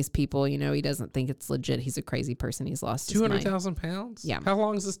off on these people. He doesn't think it's legit. He's a crazy person. He's lost his mind. 200,000 pows? Yeah. How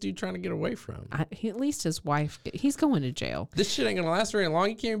long is this dude trying to get away from? At least his wife, he's going to jail. This shit ain't going to last very long.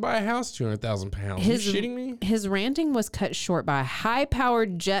 You can't even buy a house 200,000 pounds. Are you shitting me? His ranting was cut short by a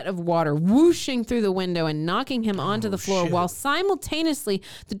high-powered jet of water whooshing through the window and knocking him onto the floor, while simultaneously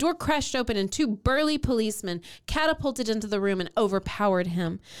the door crashed open and 2 burly policemen catapulted into the room and overpowered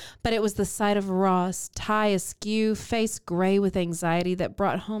him. But it was the sight of Ross, tie askew, face gray with anxiety, that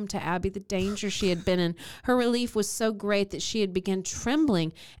brought home to Abby the danger she had been in. Her relief was so great that she had begun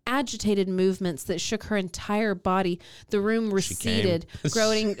trembling, agitated movements that shook her entire body. The room receded,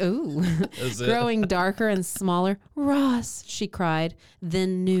 growing darker and smaller. Ross, she cried,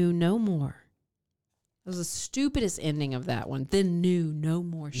 then knew no more. It was the stupidest ending of that one. Then knew no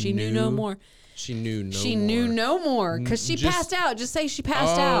more. She knew no more. She knew no more. She knew no more because she passed out. Just say she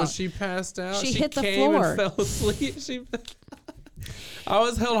passed out. Oh, she passed out. She hit the came floor. And fell asleep. I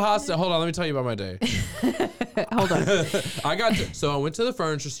was held hostage. Hold on, let me tell you about my day. Hold on. So I went to the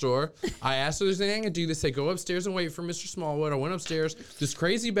furniture store. I asked if there's anything I could do. They said, go upstairs and wait for Mr. Smallwood. I went upstairs. This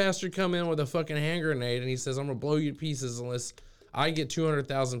crazy bastard come in with a fucking hand grenade, and he says, I'm going to blow you to pieces unless I get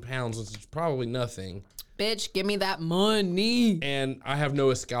 200,000 pounds, which is probably nothing. Bitch, give me that money. And I have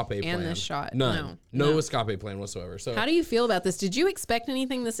no escape plan. And the shot. None. No escape plan whatsoever. So how do you feel about this? Did you expect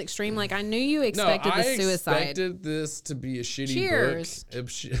anything this extreme? Like, I knew you expected the suicide. I expected this to be a shitty Cheers. book.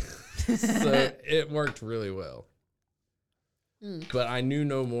 So it worked really well. But I knew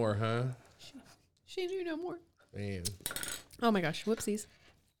no more, huh? She knew no more. Man. Oh my gosh. Whoopsies.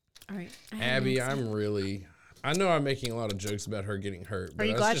 All right. Abby, I know I'm making a lot of jokes about her getting hurt. But are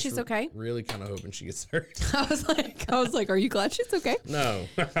you glad she's okay? Really kind of hoping she gets hurt. I was like, are you glad she's okay? No,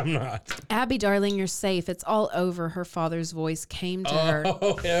 I'm not. Abby, darling, you're safe. It's all over. Her father's voice came to her.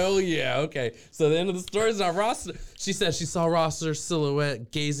 Oh, hell yeah. Okay. So the end of the story is not Ross. She said she saw Ross's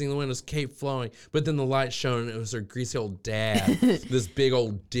silhouette gazing in the windows, cape flowing. But then the light shone and it was her greasy old dad. This big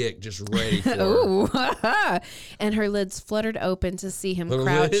old dick just ready for her. Ooh. And her lids fluttered open to see him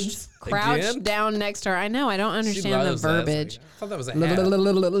crouched down next to her. I know. I don't understand the verbiage. I thought that was a hat.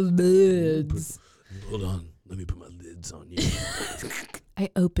 Lids. Hold on. Let me put my lids on you. I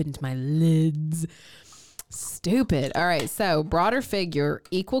opened my lids. Stupid. All right. So, broader figure,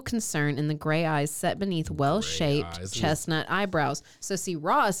 equal concern in the gray eyes set beneath well-shaped chestnut eyebrows. So, see,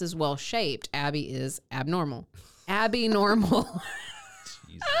 Ross is well-shaped. Abby is abnormal. Abby normal.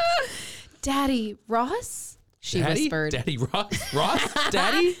 Daddy, Ross? She whispered. Daddy Ross? Ross?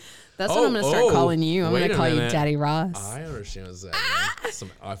 Daddy? That's what I'm going to start calling you. I'm going to call you Daddy Ross. I understand what's that.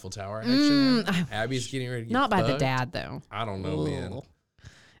 Some Eiffel Tower action. Abby's getting ready to get Not by fucked. the dad, though. I don't know, man.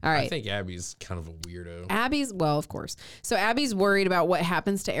 All right. I think Abby's kind of a weirdo. Well, of course. So Abby's worried about what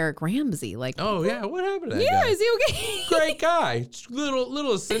happens to Eric Ramsey. Like, oh yeah, what happened to that yeah, guy? is he okay? Great guy.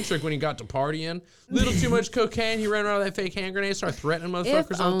 Little eccentric when he got to partying. Little too much cocaine. He ran around with that fake hand grenade, started threatening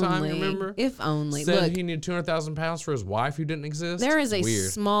motherfuckers all the time. You remember? If only. Said Look, he needed 200,000 pounds for his wife who didn't exist. There is a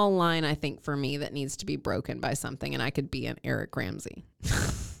small line, I think, for me that needs to be broken by something, and I could be an Eric Ramsey.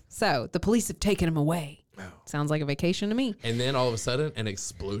 So the police have taken him away. Oh. Sounds like a vacation to me. And then all of a sudden, an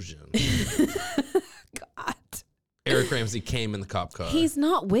explosion. God. Eric Ramsey came in the cop car. He's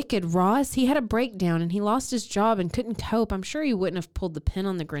not wicked, Ross. He had a breakdown and he lost his job and couldn't cope. I'm sure he wouldn't have pulled the pin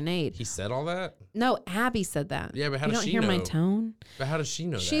on the grenade. He said all that? No, Abby said that. Yeah, but how does she know? You don't hear my tone? But how does she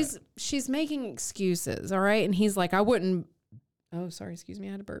know that? She's making excuses, all right? And he's like, I wouldn't. Oh, sorry. Excuse me.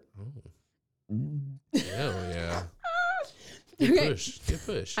 I had a burp. Oh. Hell yeah. Get pushed. Get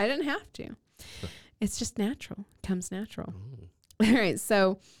pushed. I didn't have to. It's just natural. It comes natural. All right.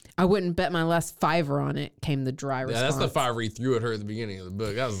 So I wouldn't bet my last $5 on it came the dry response. That's the $5 he threw at her at the beginning of the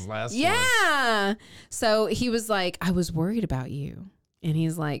book. That was his last one. Yeah. So he was like, I was worried about you. And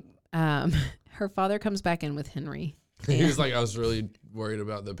he's like, her father comes back in with Henry. He was like, I was really worried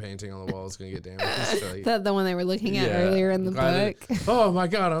about the painting on the wall. It's going to get damaged. The one they were looking at earlier in the book. Oh my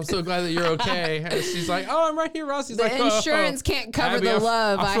God, I'm so glad that you're okay. And she's like, oh, I'm right here, Ross. He's like, insurance can't cover Abby, the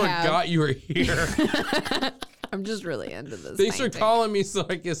love I have. I forgot you were here. I'm just really into this. Thanks for calling me so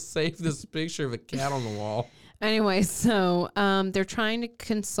I can save this picture of a cat on the wall. Anyway, so they're trying to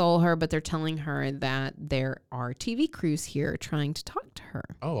console her, but they're telling her that there are TV crews here trying to talk to her.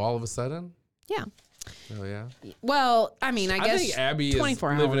 Oh, all of a sudden? Yeah. Oh, yeah. Well, I mean, I guess think Abby is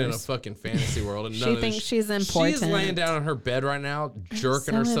living in a fucking fantasy world. And she thinks she's important. She's laying down on her bed right now,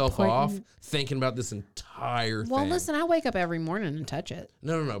 jerking herself off, thinking about this entire thing. Well, listen, I wake up every morning and touch it.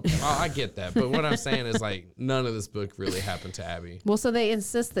 No. I get that. But what I'm saying is, like, none of this book really happened to Abby. Well, so they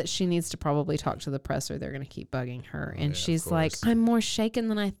insist that she needs to probably talk to the press or they're going to keep bugging her. And she's like, I'm more shaken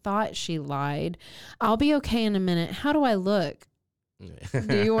than I thought. She lied. I'll be okay in a minute. How do I look?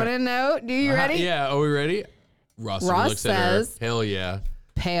 Do you want to know? Do you ready? Yeah. Are we ready? Ross looks says, at her. Hell yeah.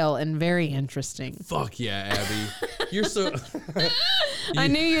 Pale and very interesting. Fuck yeah, Abby. You're so... I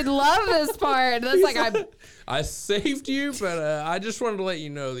knew you'd love this part. That's like I saved you, but I just wanted to let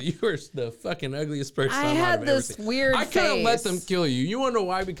you know that you are the fucking ugliest person I might had have ever this seen. weird I couldn't let them face. kill you. You want to know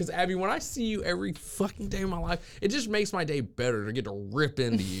why? Because, Abby, when I see you every fucking day of my life, it just makes my day better to get to rip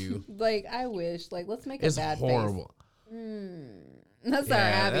into you. Like, I wish. Like, let's make a bad face. It's horrible. That's our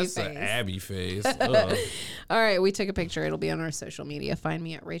Abby that's face. That's the Abby face. All right, we took a picture. It'll be on our social media. Find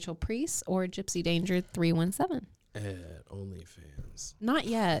me at Rachel Priest or Gypsy Danger 317. At OnlyFans. Not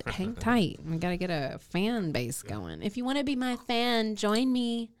yet. Hang tight. We got to get a fan base going. If you want to be my fan, join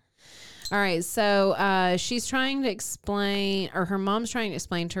me. All right, so she's trying to explain, or her mom's trying to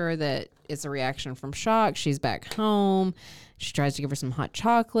explain to her that it's a reaction from shock. She's back home. She tries to give her some hot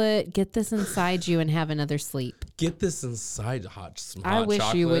chocolate. Get this inside you and have another sleep. Get this inside some hot I wish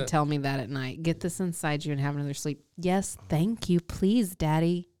chocolate. you would tell me that at night. Get this inside you and have another sleep. Yes, thank you. Please,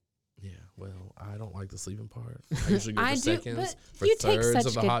 Daddy. Yeah, well, I don't like the sleeping part. I usually go for seconds, but for you take thirds such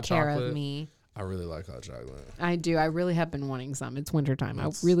of the good hot care chocolate. of me. I really like hot chocolate. I do. I really have been wanting some. It's wintertime.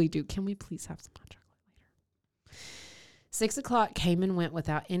 I really do. Can we please have some hot chocolate later? 6 o'clock came and went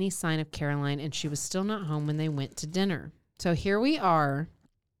without any sign of Caroline, and she was still not home when they went to dinner. So here we are.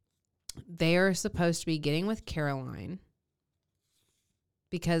 They are supposed to be getting with Caroline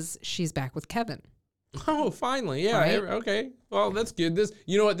because she's back with Kevin. Oh, finally. Yeah. Right? Okay. Well, that's good.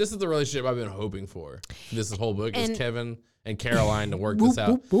 You know what? This is the relationship I've been hoping for. This whole book is Kevin and Caroline to work this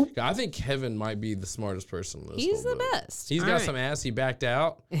out. I think Kevin might be the smartest person in this He's whole the book. best. He's got some ass. He backed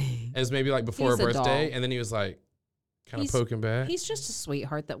out as maybe like before her He's a birthday. doll. And then he was like kind of poking back. He's just a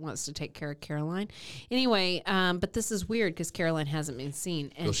sweetheart that wants to take care of Caroline. Anyway, but this is weird because Caroline hasn't been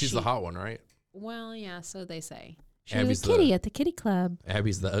seen. And Well, she's the hot one, right? Well, yeah, so they say. She Abby's was a kitty at the kitty club.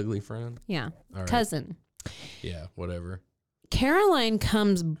 Abby's the ugly friend. Yeah. All right. Cousin. Yeah, whatever. Caroline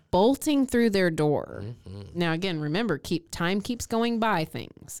comes bolting through their door. Mm-hmm. Now, again, remember, time keeps going by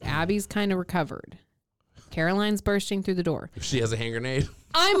things. Abby's kind of recovered. Caroline's bursting through the door. She has a hand grenade.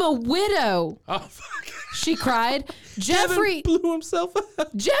 I'm a widow, Oh, fuck. she cried. Jeffrey Kevin blew himself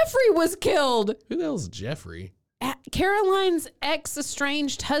up. Jeffrey was killed. Who the hell's Jeffrey? Caroline's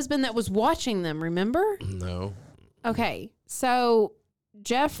ex-estranged husband that was watching them, remember? No. Okay, so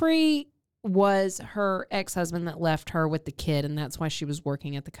Jeffrey was her ex-husband that left her with the kid, and that's why she was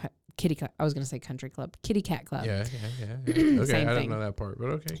working at the kitty club. I was going to say country club. Kitty cat club. Yeah. Okay, Same I thing. didn't know that part, but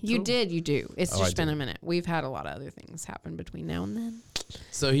okay. You cool. did, you do. It's Oh, just I been did. a minute. We've had a lot of other things happen between now and then.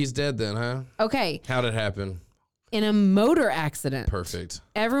 So he's dead then, huh? Okay, How'd it happen? in a motor accident. Perfect.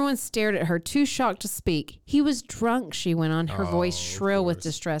 Everyone stared at her, too shocked to speak. He was drunk, she went on, her voice shrill with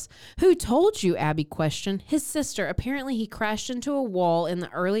distress. Who told you? Abby questioned. His sister. Apparently he crashed into a wall in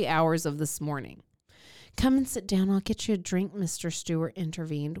the early hours of this morning. Come and sit down. I'll get you a drink, Mr. Stewart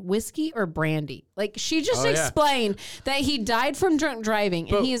intervened. Whiskey or brandy? Like, she just explained that he died from drunk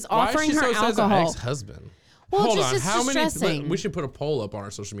driving, and he is offering her alcohol. Ex-husband. Well, Hold just on. it's How distressing. many? We should put a poll up on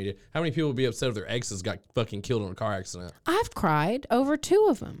our social media. How many people would be upset if their exes got fucking killed in a car accident? I've cried over 2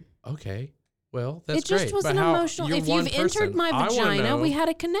 of them. Okay. Well, that's It just great. was But an how- emotional. you're If one you've entered person. my I wanna vagina, know- we had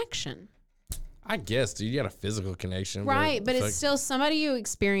a connection. I guess, dude, you got a physical connection, right? But it's still somebody you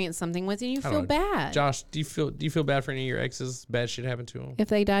experience something with, and you feel bad. Josh, do you feel bad for any of your exes? Bad shit happened to them? If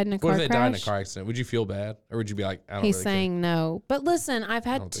they died in a car crash? What if they died in a car accident? Would you feel bad, or would you be like, I don't? He's really saying care? no, but listen, I've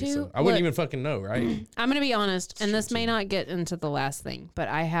had two. So. I wouldn't even fucking know, right? I'm gonna be honest, and this may not get into the last thing, but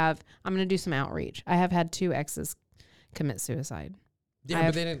I'm gonna do some outreach. I have had 2 exes commit suicide. Yeah,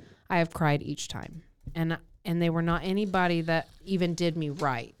 but they didn't. I have cried each time, and they were not anybody that even did me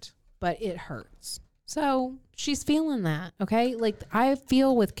right, but it hurts. So she's feeling that, okay? Like, I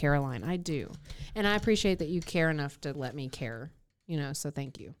feel with Caroline. I do. And I appreciate that you care enough to let me care, so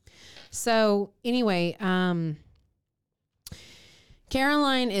thank you. So anyway,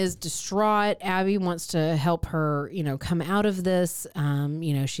 Caroline is distraught. Abby wants to help her, come out of this.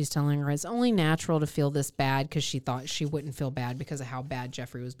 She's telling her it's only natural to feel this bad because she thought she wouldn't feel bad because of how bad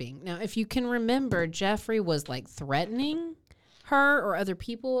Jeffrey was being. Now, if you can remember, Jeffrey was like threatening her or other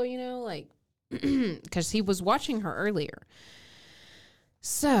people, because he was watching her earlier.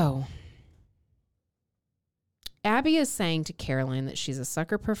 So Abby is saying to Caroline that she's a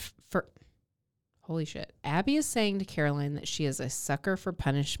sucker for holy shit. Abby is saying to Caroline that she is a sucker for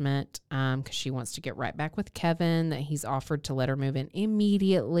punishment because she wants to get right back with Kevin, that he's offered to let her move in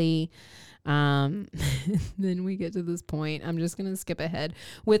immediately. Then we get to this point. I'm just going to skip ahead.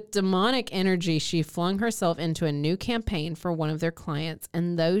 With demonic energy, she flung herself into a new campaign for one of their clients.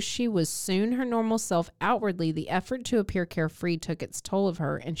 And though she was soon her normal self outwardly, the effort to appear carefree took its toll of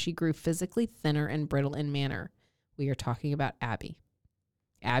her, and she grew physically thinner and brittle in manner. We are talking about Abby.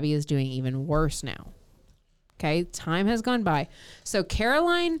 Abby is doing even worse now. Okay, time has gone by. So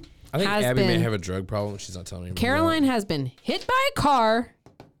Caroline I think Abby may have a drug problem. She's not telling me. Caroline has been hit by a car.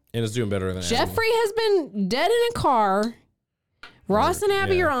 And is doing better than Jeffrey has been dead in a car. Ross and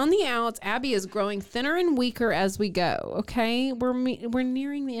Abby are on the outs. Abby is growing thinner and weaker as we go. Okay, we're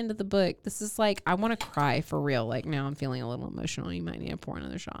nearing the end of the book. This is like, I want to cry for real. Like, now I'm feeling a little emotional. You might need to pour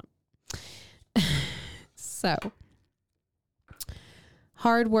another shot. So,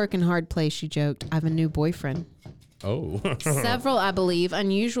 hard work and hard play, she joked. I have a new boyfriend. Oh. Several, I believe.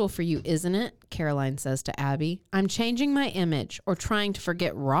 Unusual for you, isn't it? Caroline says to Abby. I'm changing my image or trying to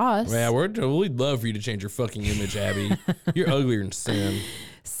forget Ross. Yeah, we'd love for you to change your fucking image, Abby. You're uglier than sin.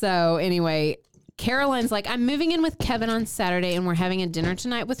 So anyway, Caroline's like, I'm moving in with Kevin on Saturday and we're having a dinner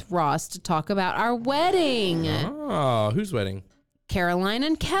tonight with Ross to talk about our wedding. Oh, whose wedding? Caroline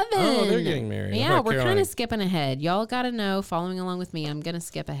and Kevin. Oh, they're getting married. Yeah, we're kind of skipping ahead. Y'all got to know, following along with me, I'm going to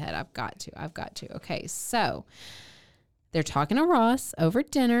skip ahead. I've got to. Okay, so they're talking to Ross over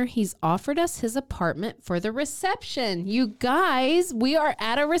dinner. He's offered us his apartment for the reception. You guys, we are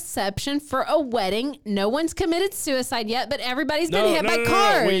at a reception for a wedding. No one's committed suicide yet, but everybody's been hit by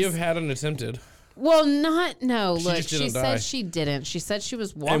cars. We have had an attempted. Well, look, she die. said she didn't. She said she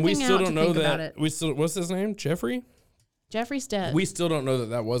was walking and we still out don't to know think that. about it. What's his name? Jeffrey's dead. We still don't know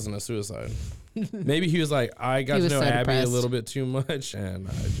that wasn't a suicide. Maybe he was like, I got to know Abby depressed. a little bit too much, and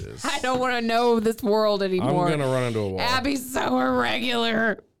I don't want to know this world anymore. I'm gonna run into a wall. Abby's so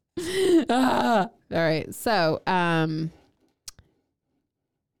irregular. All right, so I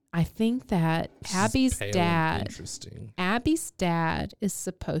think that Abby's dad is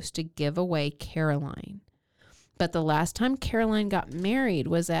supposed to give away Caroline, but the last time Caroline got married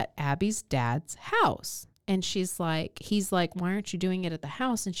was at Abby's dad's house. And he's like, why aren't you doing it at the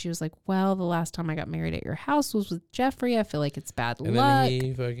house? And she was like, well, the last time I got married at your house was with Jeffrey. I feel like it's bad luck. And then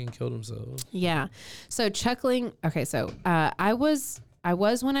he fucking killed himself. Yeah. So chuckling. Okay. So I was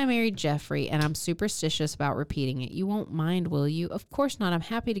when I married Jeffrey, and I'm superstitious about repeating it. You won't mind, will you? Of course not. I'm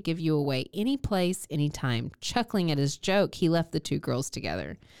happy to give you away any place, anytime. Chuckling at his joke, he left the 2 girls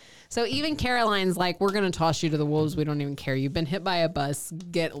together. So even Caroline's like, we're going to toss you to the wolves. We don't even care. You've been hit by a bus.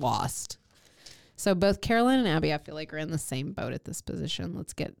 Get lost. So both Caroline and Abby, I feel like, are in the same boat at this position.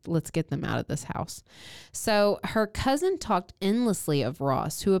 Let's get them out of this house. So her cousin talked endlessly of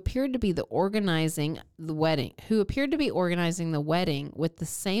Ross, who appeared to be organizing the wedding with the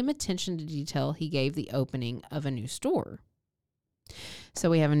same attention to detail he gave the opening of a new store.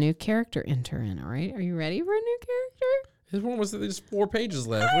 So we have a new character enter in. All right, are you ready for a new character? His one was there's 4 pages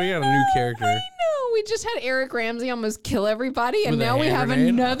left. We got a new character. I know. We just had Eric Ramsey almost kill everybody, and now we have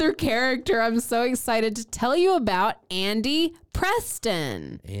another character. I'm so excited to tell you about Andy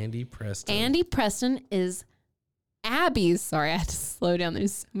Preston. Andy Preston is Abby's. Sorry, I had to slow down.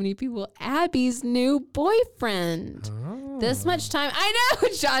 There's so many people. Abby's new boyfriend. Oh. This much time. I know.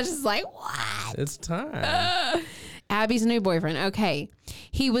 Josh is like, what? It's time. Abby's new boyfriend. Okay.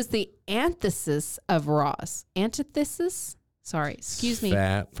 He was the antithesis of Ross. Antithesis? Sorry. Excuse me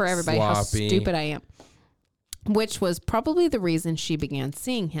for everybody how stupid I am. Which was probably the reason she began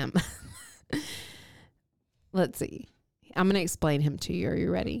seeing him. Let's see. I'm going to explain him to you. Are you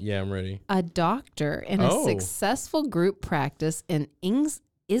ready? Yeah, I'm ready. A doctor in a successful group practice in Islington.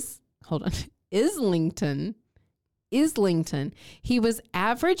 He was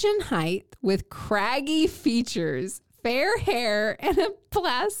average in height with craggy features, fair hair, and a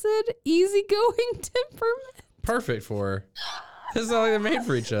placid, easygoing temperament. Perfect for her. This is all they're made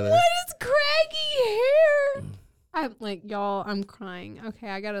for each other. What is craggy hair? I'm like, y'all, I'm crying. Okay,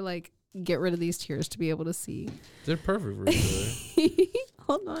 I gotta like get rid of these tears to be able to see. They're perfect for each other.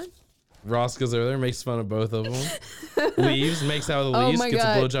 Hold on. Ross goes over there, makes fun of both of them. Leaves, makes out of the leaves, gets a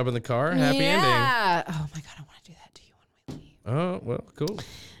blowjob in the car. Happy ending. Oh my God, I want to do that to you when we leave. Oh, well, cool.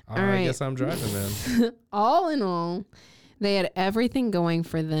 All right. I guess I'm driving then. All in all, they had everything going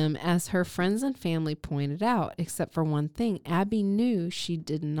for them, as her friends and family pointed out, except for one thing. Abby knew she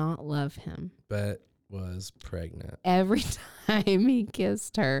did not love him. But was pregnant. Every time he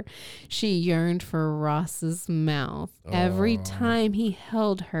kissed her, she yearned for Ross's mouth. Every time he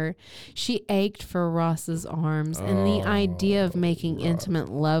held her, she ached for Ross's arms. And the idea of making intimate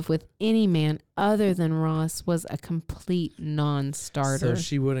love with any man other than Ross was a complete non-starter. So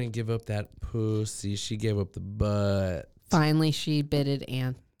she wouldn't give up that pussy. She gave up the butt. Finally, she bidded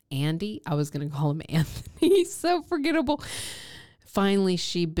Andy. I was going to call him Anthony. He's so forgettable. Finally,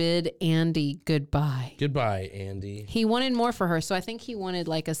 she bid Andy goodbye. Goodbye, Andy. He wanted more for her, so I think he wanted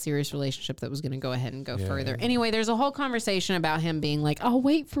like a serious relationship that was going to go ahead and go further. Anyway, there's a whole conversation about him being like, I'll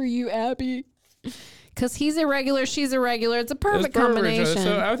wait for you, Abby. Because he's irregular, she's irregular. It's a perfect combination.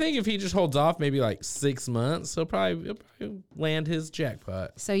 So I think if he just holds off maybe like 6 months, he'll probably land his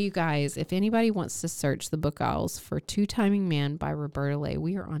jackpot. So you guys, if anybody wants to search the book aisles for Two Timing Man by Roberta Leigh,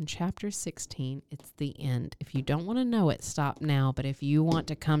 we are on chapter 16. It's the end. If you don't want to know it, stop now. But if you want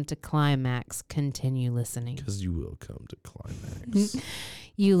to come to climax, continue listening. Because you will come to climax.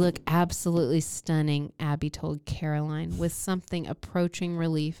 You look absolutely stunning, Abby told Caroline, with something approaching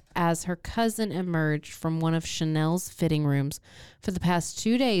relief as her cousin emerged from one of Chanel's fitting rooms. For the past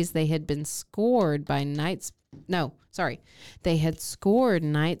 2 days, they had been scored by They had scored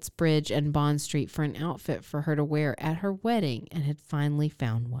Knightsbridge and Bond Street for an outfit for her to wear at her wedding and had finally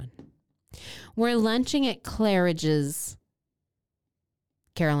found one. We're lunching at Claridge's,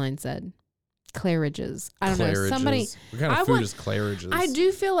 Caroline said. Claridge's. I don't know. Somebody. What kind of food is Claridge's? I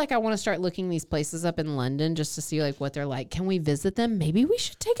do feel like I want to start looking these places up in London just to see like what they're like. Can we visit them? Maybe we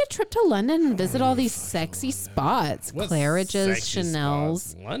should take a trip to London and visit all these sexy spots. What's Claridge's, sexy Chanel's.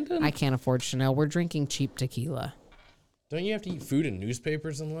 spots? London? I can't afford Chanel. We're drinking cheap tequila. Don't you have to eat food in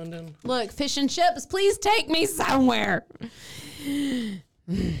newspapers in London? Look, fish and chips, please take me somewhere.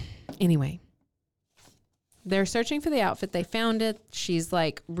 Anyway. They're searching for the outfit. They found it. She's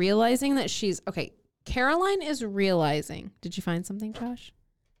like realizing that Caroline is realizing. Did you find something, Josh?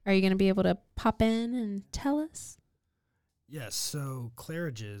 Are you going to be able to pop in and tell us? Yes. So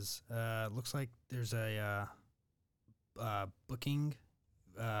Claridge's looks like there's a booking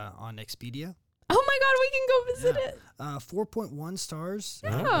on Expedia. Oh my God, we can go visit it. 4.1 stars.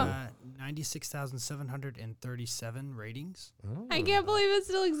 Oh. 96,737 ratings. Oh. I can't believe it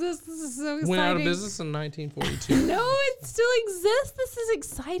still exists. This is so exciting. Went out of business in 1942. No, it still exists. This is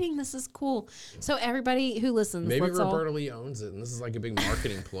exciting. This is cool. So everybody who listens, Maybe Roberta Leigh owns it, and this is like a big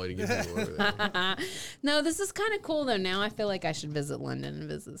marketing ploy to get people over there. No, this is kind of cool, though. Now I feel like I should visit London and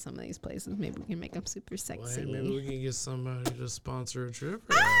visit some of these places. Maybe we can make them super sexy. Well, maybe we can get somebody to sponsor a trip.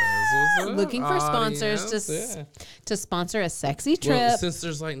 Looking for sponsors to sponsor a sexy trip. Well, since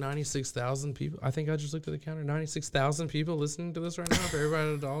there's like 96,000 people, I think I just looked at the counter. 96,000 people listening to this right now. For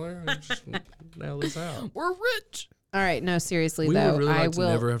everybody $1, I just nail this out. We're rich. All right, no, seriously We though, would really I like to will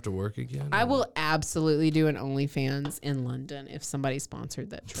never have to work again. I will absolutely do an OnlyFans in London if somebody sponsored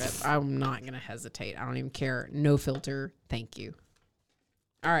that trip. I'm not gonna hesitate. I don't even care. No filter. Thank you.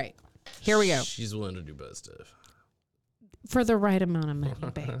 All right, here we go. She's willing to do butt stuff For the right amount of money,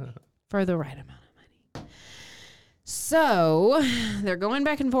 baby. For the right amount of money. So they're going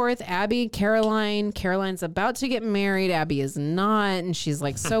back and forth. Abby, Caroline. Caroline's about to get married. Abby is not. And she's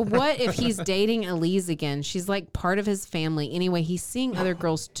like, so what if he's dating Elise again? She's like part of his family. Anyway, he's seeing other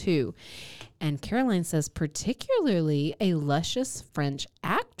girls too. And Caroline says, particularly a luscious French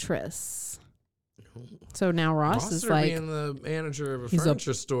actress. So now Ross is like, being the manager of a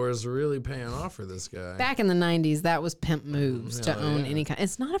furniture store is really paying off for this guy. Back in the 90s, that was pimp moves to own any kind.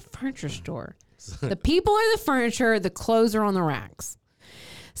 It's not a furniture store. The people are the furniture. The clothes are on the racks.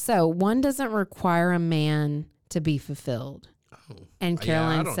 So one doesn't require a man to be fulfilled. Oh. And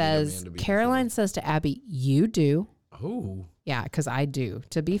Caroline says to Abby, you do. Oh. Yeah, because I do.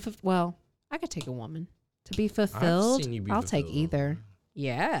 To be, I could take a woman. To be fulfilled, I'll take either.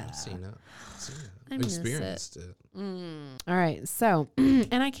 Yeah. I've seen it. I miss Experienced it. All right. So,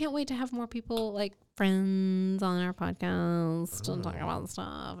 and I can't wait to have more people like friends on our podcast and talk about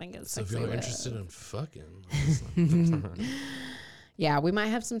stuff and get So if sexy you're with. interested in fucking, Yeah, we might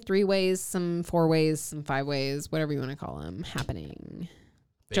have some 3-ways, some 4-ways, some 5-ways, whatever you want to call them, happening.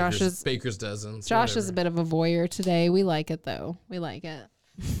 Baker's dozens. Josh is a bit of a voyeur today. We like it though. We like it.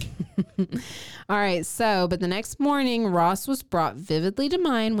 All right. So, but the next morning, Ross was brought vividly to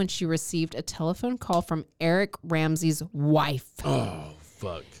mind when she received a telephone call from Eric Ramsey's wife. Oh,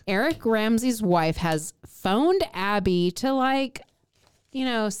 fuck. Eric Ramsey's wife has phoned Abby to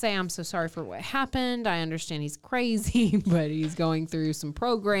say, I'm so sorry for what happened. I understand he's crazy, but he's going through some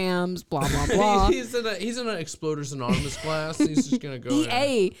programs, blah, blah, blah. he's in an Exploders Anonymous class. He's just going to go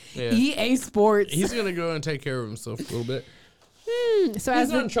EA Sports. He's going to go and take care of himself a little bit. So He's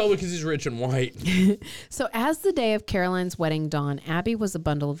not in trouble because he's rich and white. So as the day of Caroline's wedding dawned, Abby was a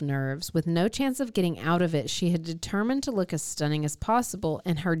bundle of nerves. With no chance of getting out of it, she had determined to look as stunning as possible,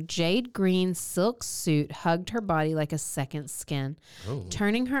 and her jade green silk suit hugged her body like a second skin,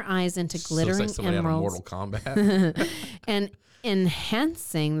 turning her eyes into glittering looks like somebody emeralds out of Mortal Kombat. and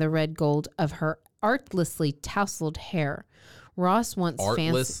enhancing the red gold of her artlessly tousled hair. Ross once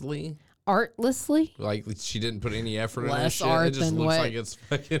artlessly? Like she didn't put any effort in Less this shit. art It just than looks what? like it's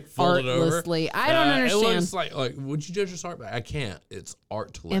fucking folded Artlessly. over. I don't understand. It looks like would you judge this art? I can't. It's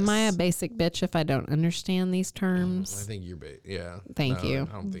artless. Am I a basic bitch if I don't understand these terms? I think you're yeah. Thank you.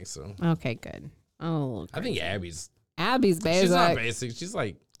 I don't think so. Okay, good. Oh, I think Abby's basic. she's not basic. She's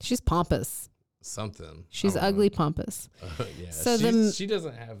like She's pompous. something. She's ugly pompous. Yeah. So she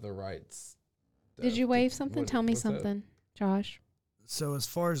doesn't have the rights. Did you wave something? Tell me something, Josh. So as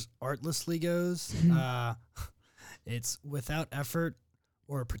far as artlessly goes, it's without effort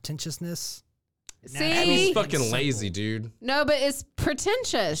or pretentiousness. Abby's fucking lazy, dude. No, but it's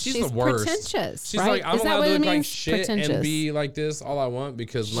pretentious. She's the worst. Pretentious. She's right? like, I'm Is that allowed what to it look like means? shit and be like this all I want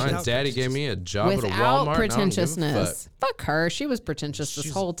because my Without daddy gave me a job at a Without Walmart. pretentiousness. Fuck her. She was pretentious this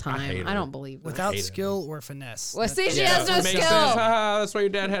She's- whole I hate time. her. I don't believe her. Without hate it. skill or finesse. Well, see, she Yeah, has no it makes skill. sense. Haha, that's why your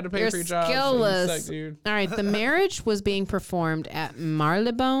dad had to pay You're for your job. skillless. You suck, dude. All right, the marriage was being performed at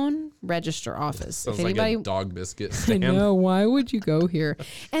Marylebone Register Office. Sounds if anybody, like a dog biscuit I stand. know, why would you go here?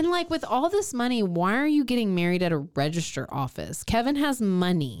 And like with all this money, why are you getting married at a register office? Kevin has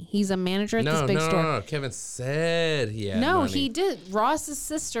money. He's a manager at this big store. No. Kevin said he had No, money. he did. Ross's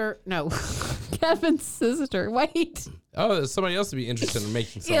sister. No, Kevin's sister. Wait. Oh, somebody else would be interested in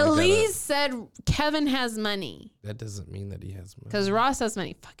making something like Elise said Kevin has money that doesn't mean that he has money. because Ross has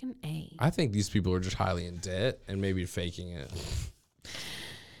money. Fucking A. I think these people are just highly in debt and maybe faking it.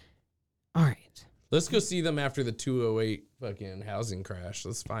 All right. Let's go see them after the 208 fucking housing crash.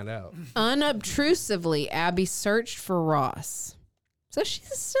 Let's find out. Unobtrusively, Abby searched for Ross. So she's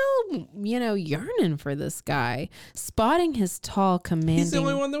still, yearning for this guy. Spotting his tall, commanding... He's the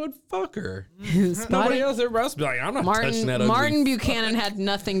only one that would fuck her. Nobody else, everybody else would be like, I'm not touching that ugly Martin Buchanan had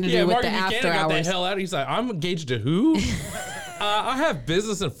nothing to do with Martin the Buchanan after got hours. the hell out. He's like, I'm engaged to who? I have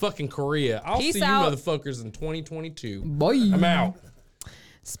business in fucking Korea. I'll Peace see out. you motherfuckers in 2022. Boy. I'm out.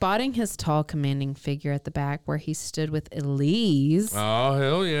 Spotting his tall, commanding figure at the back where he stood with Elise Oh,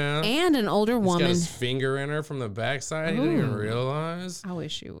 hell yeah. and an older He's got woman. his finger in her from the backside. He didn't even realize. I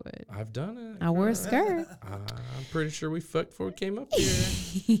wish you would. I've done it. I wore a skirt. I'm pretty sure we fucked before we came up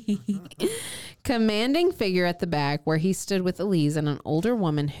here. Commanding figure at the back where he stood with Elise and an older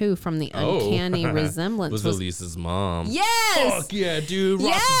woman who, from the uncanny resemblance, was Elise's mom. Yes! Fuck yeah, dude. Ross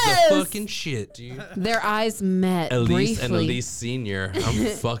Yes! is the fucking shit, dude. Their eyes met Elise briefly. and Elise Senior. I'm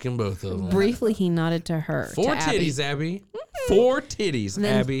fucking both of them. Briefly, he nodded to her. Four to Abby. titties, Abby. 4 titties,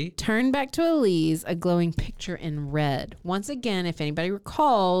 Then Abby. turned back to Elise, a glowing picture in red. Once again, if anybody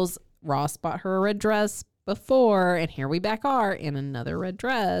recalls, Ross bought her a red dress before, and here we back are in another red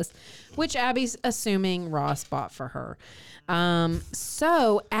dress, which Abby's assuming Ross bought for her.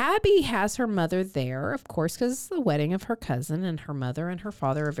 So Abby has her mother there, of course, because it's the wedding of her cousin, and her mother and her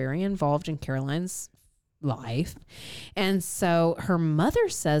father are very involved in Caroline's life. And so her mother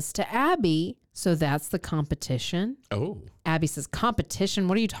says to Abby, so that's the competition? Oh. Abby says, competition?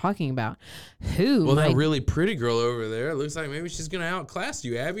 What are you talking about? Who? Well, that really pretty girl over there, it looks like maybe she's going to outclass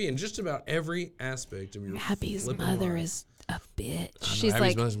you, Abby, in just about every aspect of your Abby's flipping mother life. is a bitch. I know, She's Abby's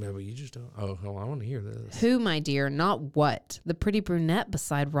like, mother's mad, but you just don't. Oh, hell, I want to hear this. who, my dear? Not what? The pretty brunette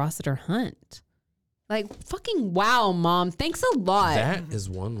beside Rossiter Hunt. Like, fucking wow, Mom. Thanks a lot. That is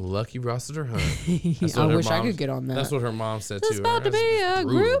one lucky Rossiter hunt. I wish I could get on that. That's what her mom said, It's too. about to be a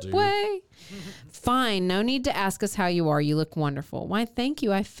group dude. way. Fine. No need to ask us how you are. You look wonderful. Why, thank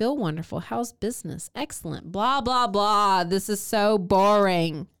you. I feel wonderful. How's business? Excellent. Blah, blah, blah. This is so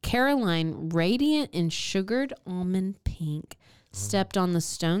boring. Caroline, radiant in sugared almond pink, stepped on the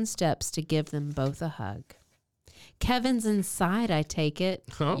stone steps to give them both a hug. Kevin's inside, I take it.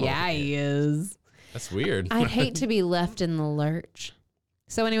 Oh, yeah, he is. That's weird. I'd hate to be left in the lurch.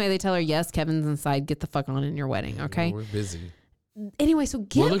 So anyway, they tell her, yes, Kevin's inside. Get the fuck on in your wedding, okay? We're busy. Anyway, so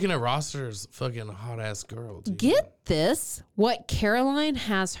We're looking at Rossiter's fucking hot-ass girl, dude. get this. What Caroline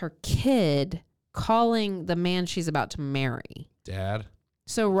has her kid calling the man she's about to marry. Dad?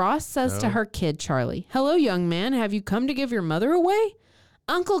 So Ross says to her kid, Charlie, hello, young man. Have you come to give your mother away?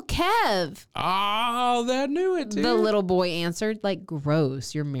 Uncle Kev. Oh, that knew it, dude. The little boy answered, like,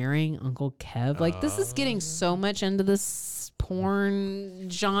 gross. You're marrying Uncle Kev. Like, this is getting so much into this porn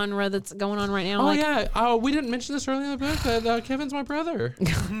genre that's going on right now. Oh, like, yeah. Oh, we didn't mention this earlier in the book that Kevin's my brother.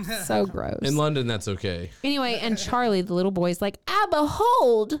 so gross. In London, that's okay. Anyway, and Charlie, the little boy's like, Abba,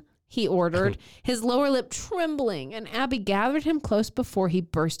 hold, he ordered, his lower lip trembling, and Abby gathered him close before he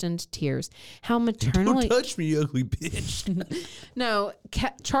burst into tears. How maternally... Don't touch me, you ugly bitch. No,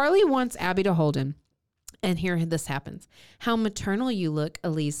 Charlie wants Abby to hold him. And here this happens. How maternal you look,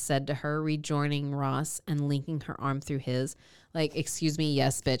 Elise said to her, rejoining Ross and linking her arm through his. Like, excuse me,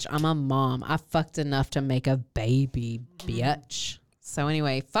 yes, bitch, I'm a mom. I fucked enough to make a baby, bitch. So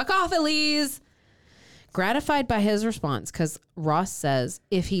anyway, fuck off, Elise. Gratified by his response, because Ross says,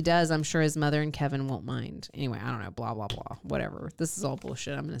 if he does, I'm sure his mother and Kevin won't mind. Anyway, I don't know, blah, blah, blah, whatever. This is all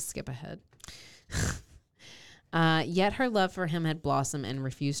bullshit. I'm going to skip ahead. Yet her love for him had blossomed and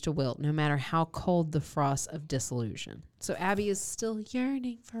refused to wilt, no matter how cold the frost of disillusion. So Abby is still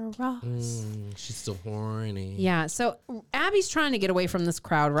yearning for Ross. She's still horny. Yeah, so Abby's trying to get away from this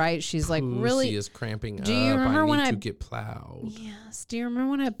crowd, right? She's like, really? She is cramping Do you up. remember when I need to get plowed. Yes. Do you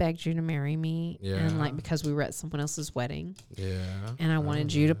remember when I begged you to marry me? Yeah. And like, because we were at someone else's wedding. Yeah. And I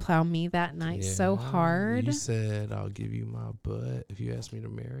wanted you to plow me that night so hard. You said, I'll give you my butt if you ask me to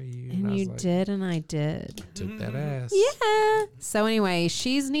marry you. And I was you like, did, and I did. Took that ass. Yeah. So anyway,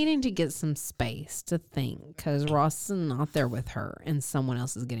 she's needing to get some space to think because Ross is not there with her and someone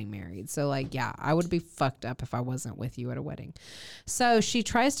else is getting married. So like, yeah, I would be fucked up if I wasn't with you at a wedding. So she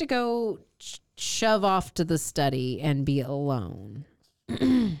tries to go shove off to the study and be alone.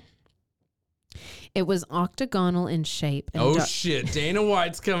 It was octagonal in shape. And Shit. Dana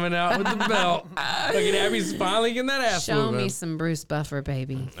White's coming out with the belt. Look at Abby's finally getting that ass Show moving. me some Bruce Buffer,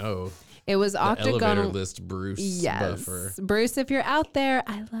 baby. Oh. It was The octagonal. elevator list Bruce Yes. Buffer. Bruce, if you're out there,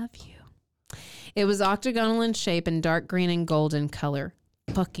 I love you. It was octagonal in shape and dark green and gold in color.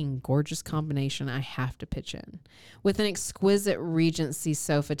 Fucking gorgeous combination I have to pitch in. With an exquisite Regency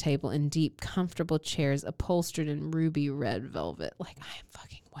sofa table and deep, comfortable chairs upholstered in ruby red velvet. Like, I am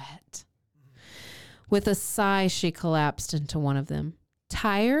fucking wet. With a sigh, she collapsed into one of them.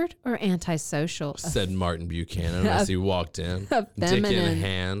 Tired or antisocial? Said Martin Buchanan as he walked in. A Dick in feminine.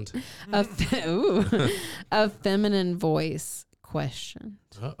 hand. A feminine voice questioned.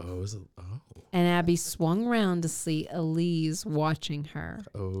 Uh-oh. And Abby swung round to see Elise watching her.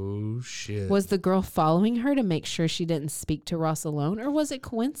 Oh, shit. Was the girl following her to make sure she didn't speak to Ross alone, or was it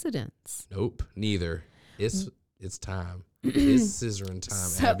coincidence? Nope. Neither. It's time. It's scissoring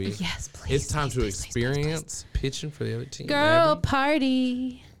time, Abby. Yes, please. It's time to experience pitching for the other team. Girl Abby.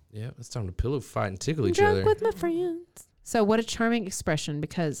 party. Yeah, it's time to pillow fight and tickle each Drunk other. with my friends. So what a charming expression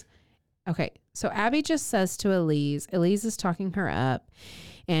because, okay, so Abby just says to Elise is talking her up,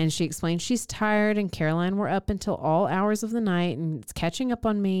 and she explains she's tired and Caroline were up until all hours of the night and it's catching up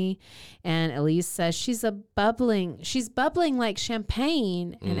on me. And Elise says she's bubbling like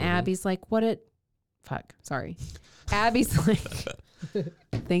champagne. And Abby's like, Abby's like,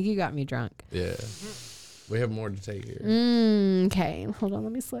 I think you got me drunk. Yeah. We have more to take here. Okay, hold on,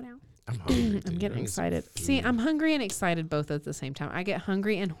 let me slow down. I'm hungry. I'm dude. getting I need some excited. food. See, I'm hungry and excited both at the same time. I get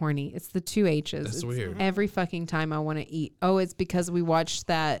hungry and horny. It's the two H's. That's It's weird. Every fucking time I want to eat. Oh, it's because we watched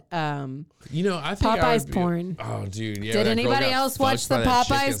that You know, I think I Popeyes would be- porn. Oh, dude. Yeah, Did that girl anybody got else watch fucked the by that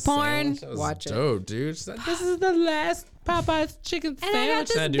chicken Popeyes porn? sandwich. That was Watch it. dope, dude. She's like, this is the last Popeyes chicken And I got sandwich.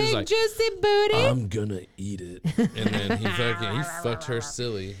 this That dude's big like, juicy booty. I'm gonna eat it. And then he fucked her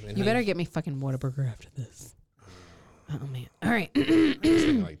silly. And You he- better get me fucking Whataburger after this. Oh, man. All right.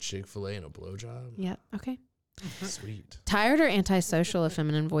 It's like Chick-fil-A and a blowjob. Yeah. Okay. Sweet. Tired or antisocial, a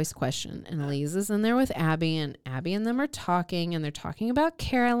feminine voice question. And Elise is in there with Abby, and Abby and them are talking, and they're talking about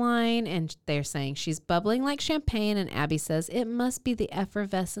Caroline, and they're saying she's bubbling like champagne, and Abby says, it must be the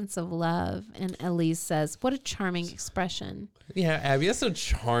effervescence of love. And Elise says, what a charming expression. Yeah, Abby, that's so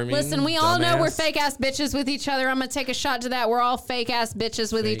charming. Listen, we all know we're fake-ass bitches with each other. I'm going to take a shot to that. We're all fake-ass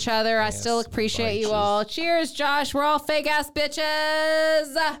bitches with each other. I still appreciate you all. Cheers, Josh. We're all fake-ass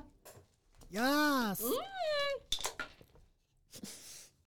bitches. Yes.